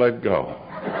said, let go.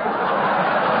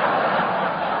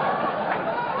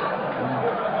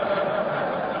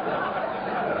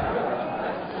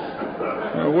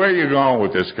 Where are you going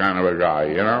with this kind of a guy,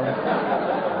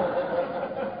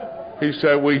 He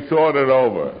said, we thought it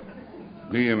over.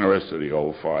 He and the rest of the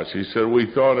old farce. He said, we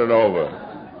thought it over.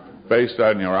 Based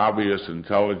on your obvious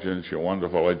intelligence, your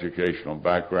wonderful educational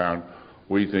background,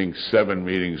 we think 7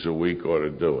 meetings a week ought to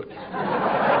do it.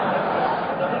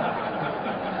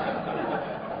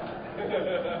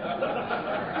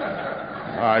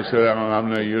 I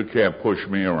said, you can't push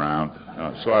me around.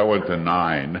 So I went to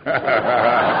 9.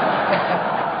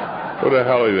 Who the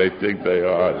hell do they think they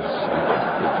are?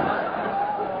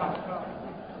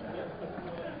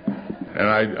 And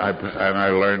I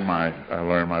learned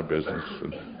my business.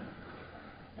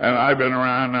 And I've been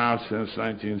around now since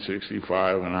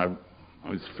 1965, and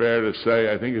it's fair to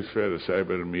say, I think it's fair to say I've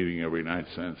been in a meeting every night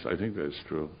since. I think that's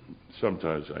true.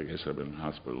 Sometimes I guess I've been in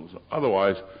hospitals.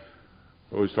 Otherwise,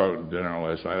 I was talking to dinner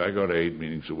last night. I go to 8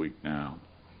 meetings a week now.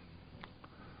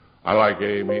 I like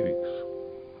AA meetings.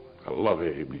 I love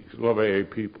AA meetings. Love AA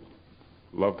people.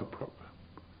 Love the program.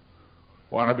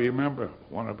 Want to be a member.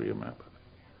 Want to be a member.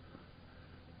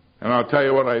 And I'll tell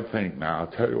you what I think now. I'll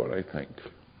tell you what I think.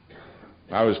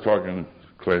 I was talking to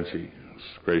Clancy.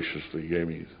 Graciously gave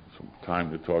me some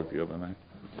time to talk the other night.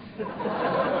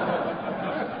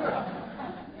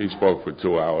 He spoke for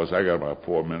 2 hours. I got about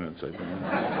 4 minutes, I think.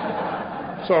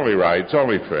 It's only right. It's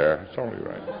only fair. It's only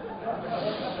right.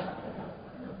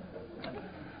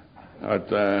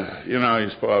 But,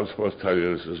 I was supposed to tell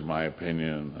you this is my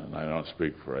opinion, and I don't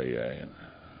speak for AA.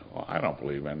 Well, I don't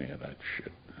believe any of that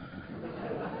shit.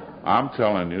 I'm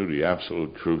telling you the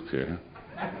absolute truth here.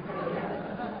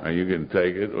 Now, you can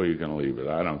take it or you can leave it.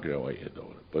 I don't care what you do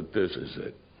with it. But this is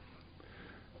it.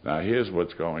 Now, here's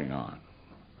what's going on.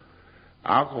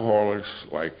 Alcoholics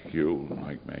like you and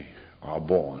like me are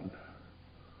born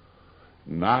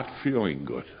not feeling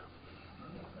good.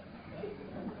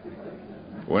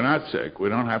 We're not sick. We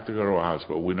don't have to go to a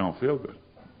hospital. We don't feel good.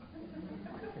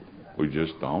 We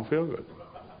just don't feel good.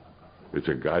 It's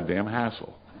a goddamn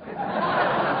hassle.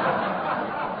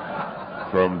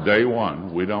 From day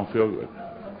one, we don't feel good.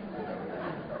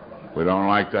 We don't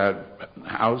like that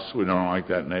house. We don't like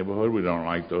that neighborhood. We don't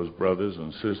like those brothers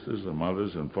and sisters and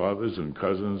mothers and fathers and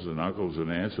cousins and uncles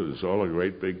and aunts. It's all a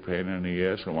great big pain in the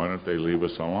ass, and why don't they leave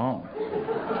us alone?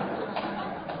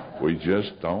 We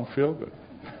just don't feel good.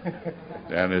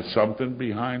 And it's something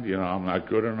behind, I'm not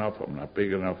good enough, I'm not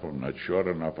big enough, I'm not short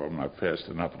enough, I'm not fast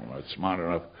enough, I'm not smart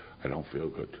enough. I don't feel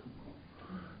good.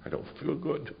 I don't feel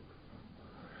good.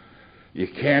 You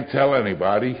can't tell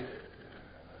anybody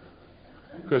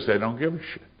because they don't give a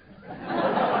shit.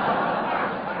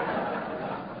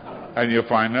 And you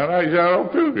find out, I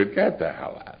don't feel good. Get the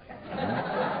hell out of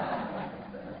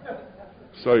here.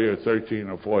 So you're 13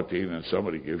 or 14 and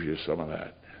somebody gives you some of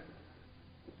that.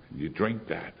 You drink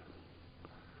that.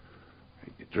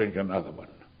 You drink another one.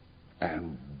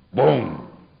 And boom!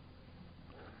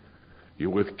 You're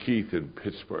with Keith in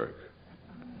Pittsburgh.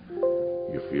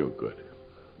 You feel good.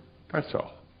 That's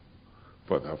all.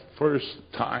 For the first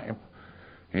time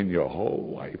in your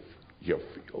whole life, you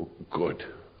feel good.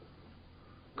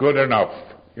 Good enough.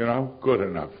 Good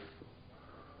enough.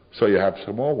 So you have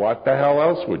some more. What the hell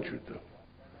else would you do?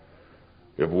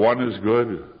 If one is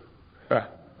good,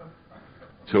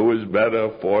 2 is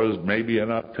better, 4 is maybe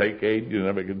enough, take 8, you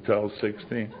never can tell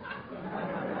 16.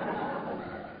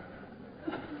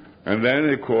 And then,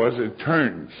 of course, it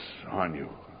turns on you,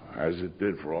 as it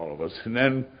did for all of us. And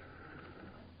then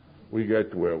we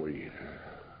get to where we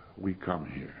come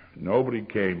here. Nobody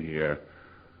came here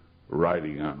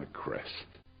riding on the crest,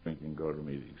 thinking go to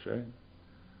meetings, right?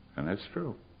 And that's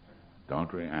true. Don't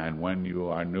drink. And when you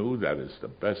are new, that is the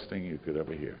best thing you could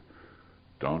ever hear.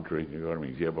 Don't drink and go to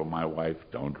meetings. Yeah, but my wife,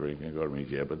 don't drink and go to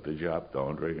meetings. Yeah, but the job,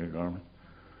 don't drink and go to meetings.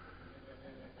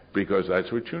 Because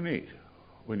that's what you need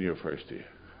when you're first here.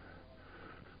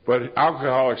 But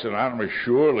Alcoholics Anonymous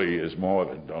surely is more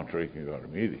than don't drink and go to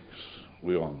meetings.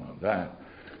 We all know that.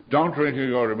 Don't drink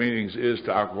and go to meetings is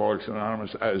to Alcoholics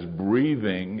Anonymous as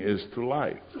breathing is to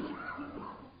life.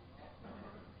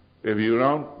 If you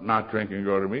don't not drink and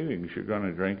go to meetings, you're going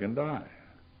to drink and die.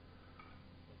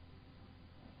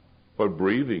 But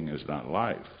breathing is not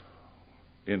life.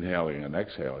 Inhaling and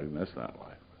exhaling, that's not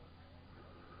life.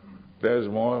 There's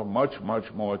much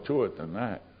more to it than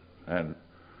that. And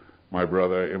my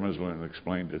brother Immerslin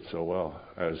explained it so well,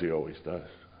 as he always does.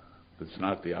 It's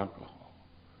not the alcohol.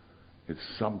 It's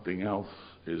something else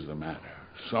is the matter.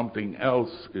 Something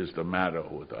else is the matter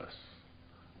with us,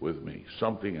 with me.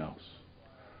 Something else.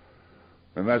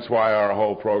 And that's why our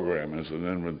whole program is an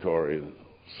inventory of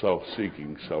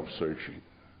self-seeking, self-searching.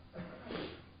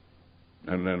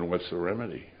 And then what's the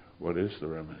remedy? What is the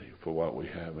remedy for what we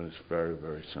have? And it's very,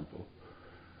 very simple.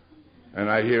 And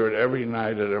I hear it every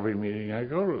night at every meeting I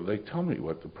go to. They tell me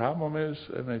what the problem is,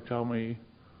 and they tell me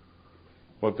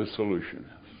what the solution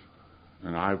is.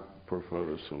 And I prefer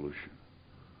the solution.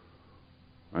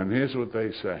 And here's what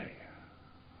they say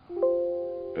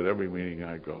at every meeting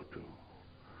I go to.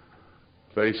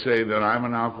 They say that I'm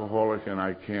an alcoholic and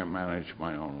I can't manage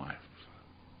my own life.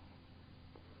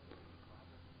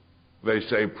 They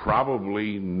say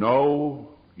probably no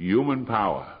human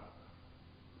power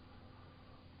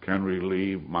can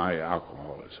relieve my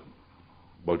alcoholism,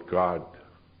 but God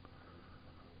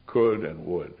could and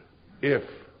would if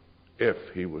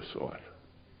he was sought.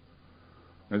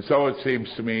 And so it seems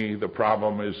to me the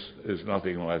problem is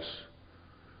nothing less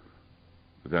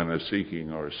than a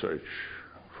seeking or a search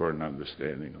for an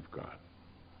understanding of God.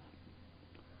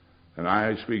 And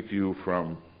I speak to you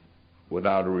from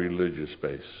without a religious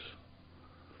base.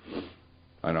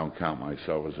 I don't count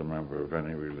myself as a member of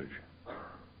any religion.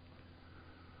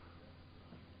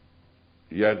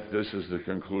 Yet this is the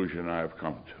conclusion I have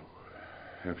come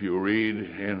to. If you read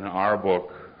in our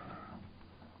book,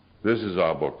 this is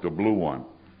our book, the blue one.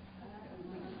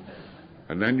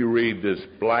 And then you read this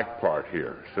black part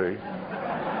here, see?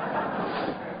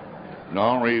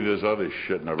 Don't read this other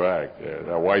shit in the back there,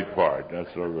 that white part, that's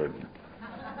no good.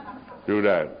 Do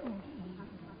that.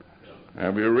 And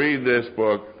if you read this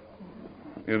book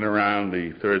in around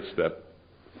the third step,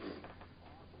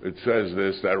 it says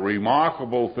this, that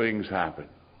remarkable things happen.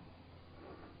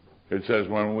 It says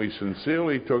when we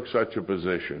sincerely took such a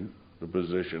position, the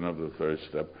position of the third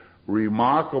step,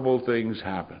 remarkable things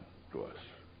happened to us.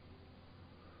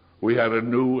 We had a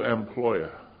new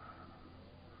employer.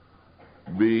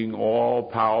 Being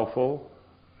all-powerful,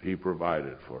 he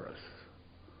provided for us.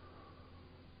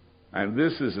 And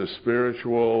this is a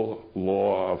spiritual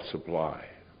law of supply.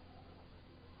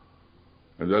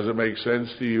 And does it make sense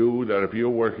to you that if you're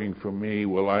working for me,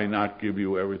 will I not give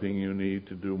you everything you need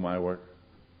to do my work?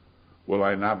 Will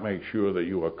I not make sure that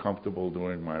you are comfortable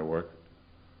doing my work?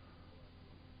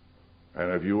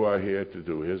 And if you are here to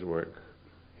do his work,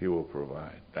 He will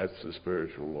provide. That's the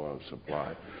spiritual law of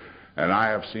supply. And I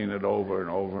have seen it over and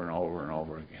over and over and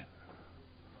over again.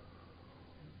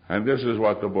 And this is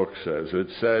what the book says. It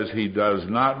says he does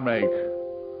not make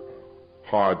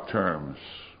hard terms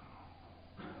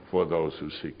for those who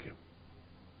seek him.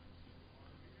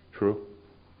 True?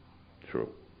 True.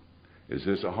 Is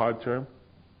this a hard term?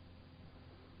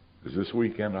 Is this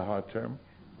weekend a hard term?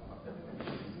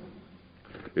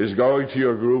 Is going to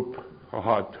your group a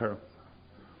hard term?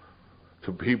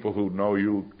 To people who know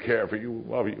you, care for you,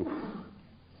 love you?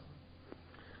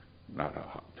 Not a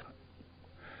hard term.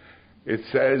 It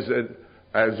says that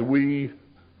as we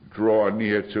draw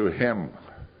near to him,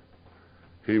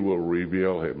 he will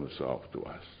reveal himself to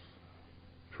us.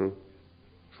 True?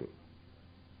 True.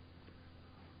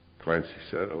 Clancy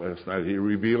said it last night. He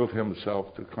revealed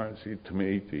himself to Clancy, to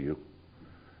me, to you,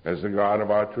 as the God of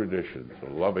our traditions, a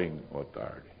loving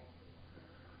authority,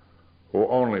 who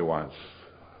only wants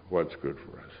what's good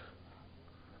for us.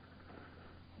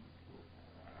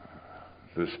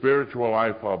 The spiritual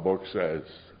life, our book says,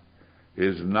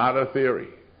 is not a theory.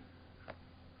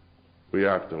 We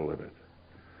have to live it.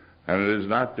 And it is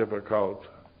not difficult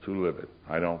to live it.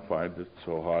 I don't find it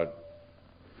so hard.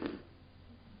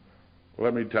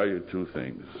 Let me tell you two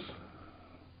things.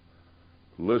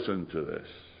 Listen to this,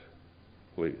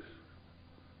 please.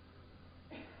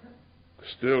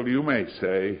 Still, you may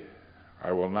say,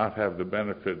 I will not have the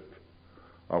benefit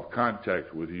of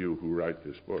contact with you who write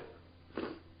this book.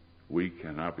 We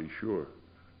cannot be sure.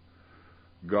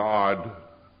 God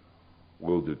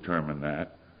will determine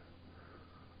that.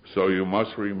 So you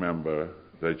must remember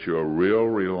that your real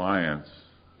reliance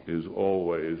is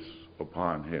always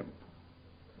upon him.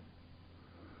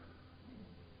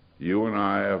 You and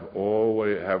I have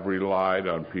always relied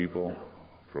on people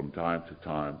from time to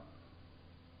time.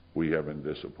 We have been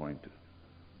disappointed.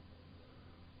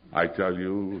 I tell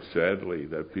you, sadly,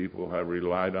 that people have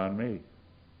relied on me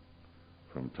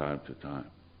from time to time,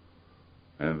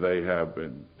 and they have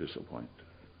been disappointed.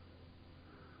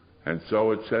 And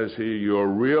so it says here, your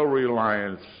real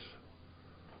reliance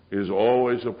is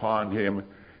always upon him.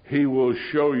 He will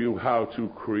show you how to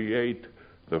create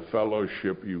the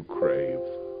fellowship you crave.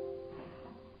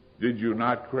 Did you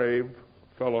not crave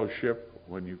fellowship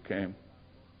when you came?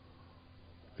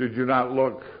 Did you not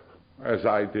look, as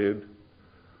I did,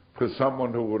 for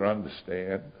someone who would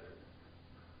understand?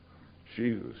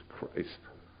 Jesus Christ,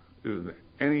 is there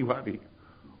anybody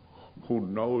who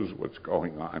knows what's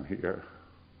going on here?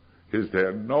 Is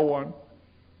there no one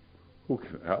who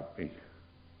can help me?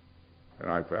 And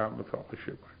I found the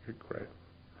fellowship I could crave.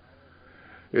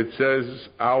 It says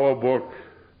our book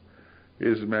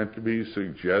is meant to be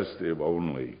suggestive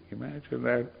only. Imagine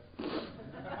that.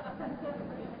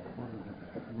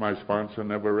 My sponsor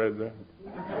never read that.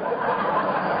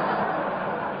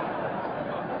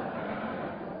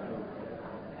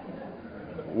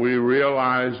 We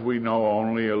realize we know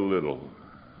only a little.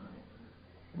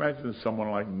 Imagine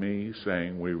someone like me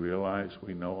saying we realize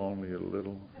we know only a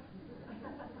little.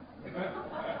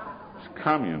 It's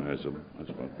communism. That's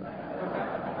what that is.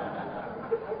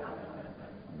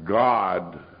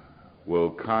 God will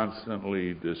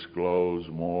constantly disclose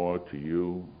more to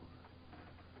you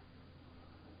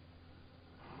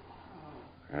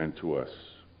and to us.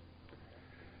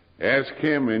 Ask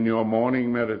him in your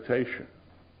morning meditation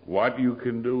what you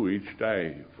can do each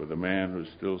day for the man who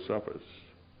still suffers.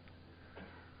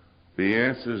 The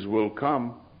answers will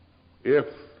come if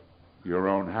your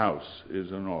own house is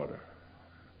in order.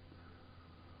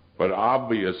 But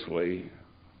obviously,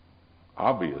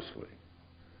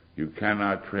 you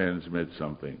cannot transmit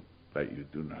something that you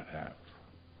do not have.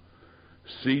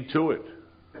 See to it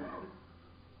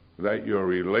that your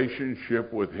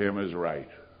relationship with him is right,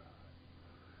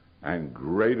 and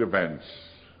great events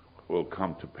will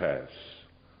come to pass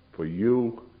for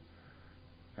you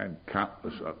and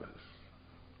countless others.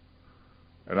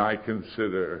 And I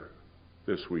consider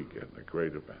this weekend a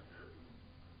great event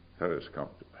that has come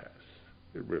to pass.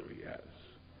 It really has.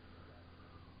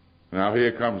 Now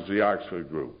here comes the Oxford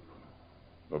group.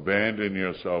 Abandon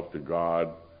yourself to God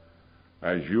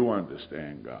as you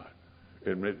understand God.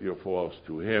 Admit your faults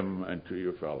to him and to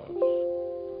your fellows.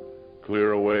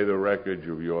 Clear away the wreckage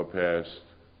of your past.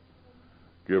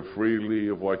 Give freely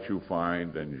of what you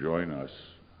find and join us.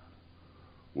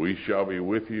 We shall be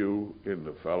with you in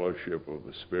the fellowship of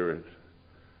the Spirit,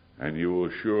 and you will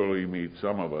surely meet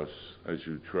some of us as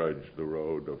you trudge the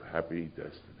road of happy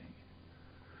destiny.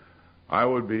 I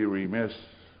would be remiss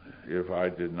if I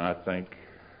did not thank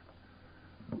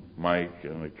Mike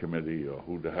and the committee, or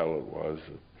who the hell it was,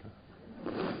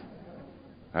 that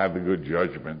had the good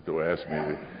judgment to ask me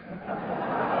to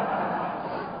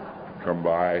come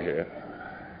by here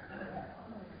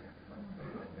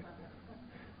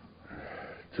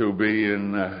to be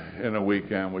in a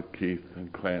weekend with Keith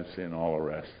and Clancy and all the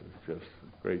rest. It's just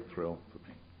a great thrill for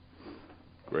me.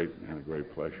 A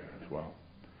great pleasure as well.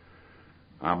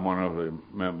 I'm one of the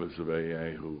members of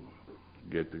AA who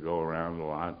get to go around a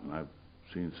lot, and I've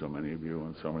seen so many of you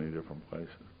in so many different places.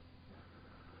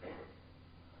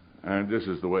 And this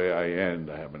is the way I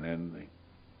end. I have an ending.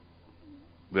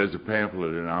 There's a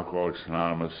pamphlet in Alcoholics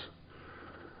Anonymous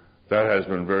that has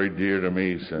been very dear to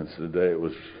me since the day it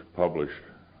was published.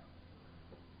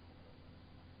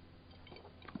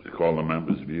 It's called The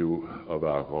Member's View of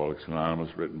Alcoholics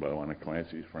Anonymous, written by one of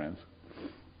Clancy's friends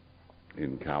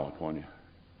in California.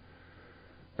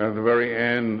 And at the very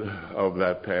end of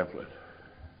that pamphlet,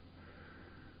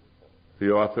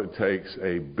 the author takes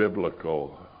a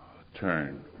biblical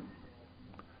turn.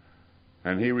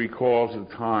 And he recalls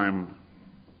a time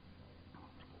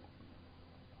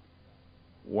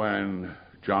when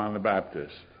John the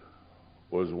Baptist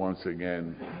was once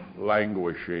again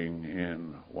languishing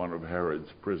in one of Herod's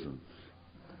prisons.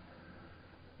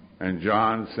 And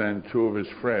John sent two of his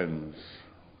friends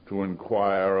to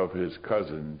inquire of his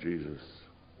cousin, Jesus,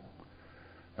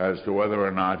 as to whether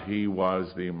or not he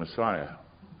was the Messiah.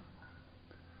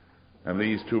 And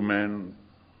these two men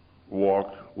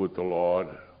walked with the Lord,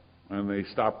 and they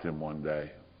stopped him one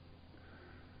day.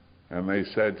 And they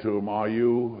said to him, "Are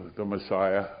you the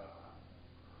Messiah?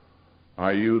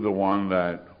 Are you the one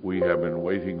that we have been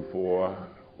waiting for,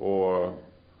 or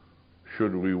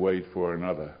should we wait for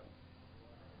another?"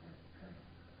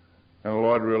 And the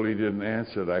Lord really didn't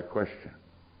answer that question.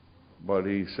 But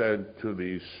he said to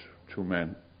these two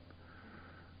men,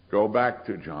 "Go back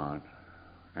to John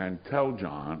and tell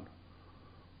John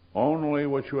only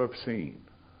what you have seen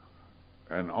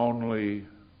and only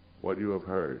what you have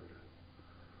heard.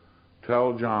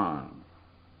 Tell John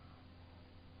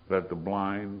that the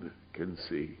blind can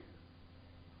see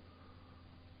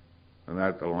and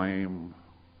that the lame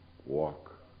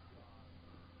walk.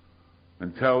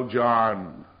 And tell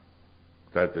John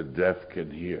that the deaf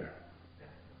can hear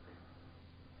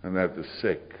and that the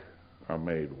sick are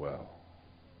made well.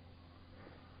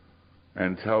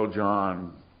 And tell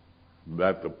John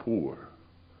that the poor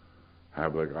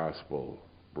have the gospel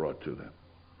brought to them."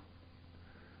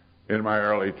 In my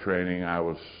early training, I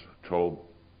was told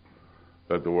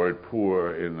that the word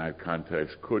poor in that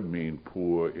context could mean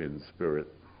poor in spirit.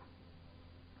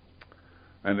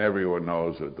 And everyone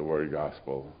knows that the word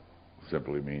gospel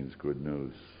simply means good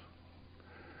news.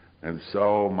 And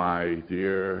so, my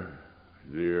dear,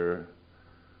 dear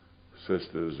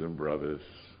sisters and brothers,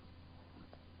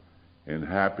 in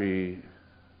happy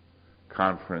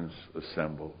conference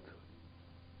assembled,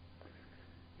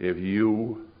 if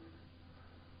you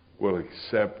will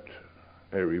accept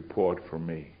a report from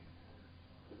me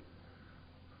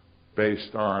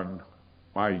based on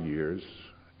my years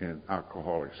in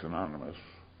Alcoholics Anonymous,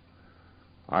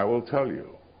 I will tell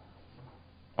you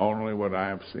only what I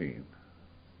have seen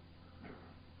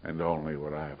and only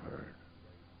what I have heard.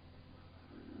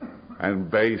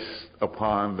 And based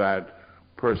upon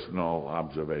that personal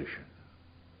observation,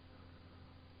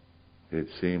 it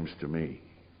seems to me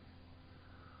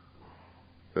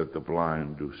that the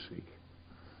blind do see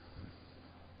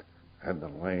and the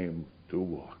lame do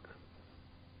walk.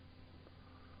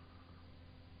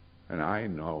 And I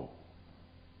know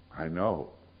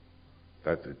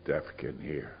that the deaf can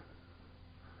hear.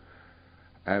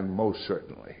 And most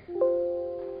certainly,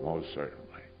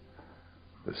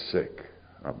 the sick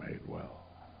are made well.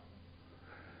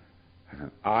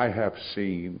 And I have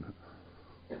seen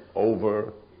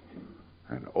over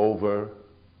and over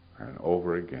and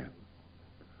over again,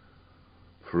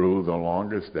 through the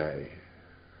longest day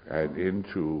and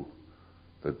into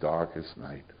the darkest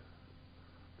night,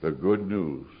 the good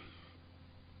news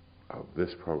of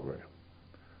this program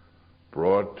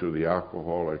brought to the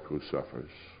alcoholic who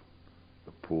suffers,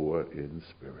 the poor in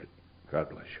spirit. God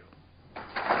bless you.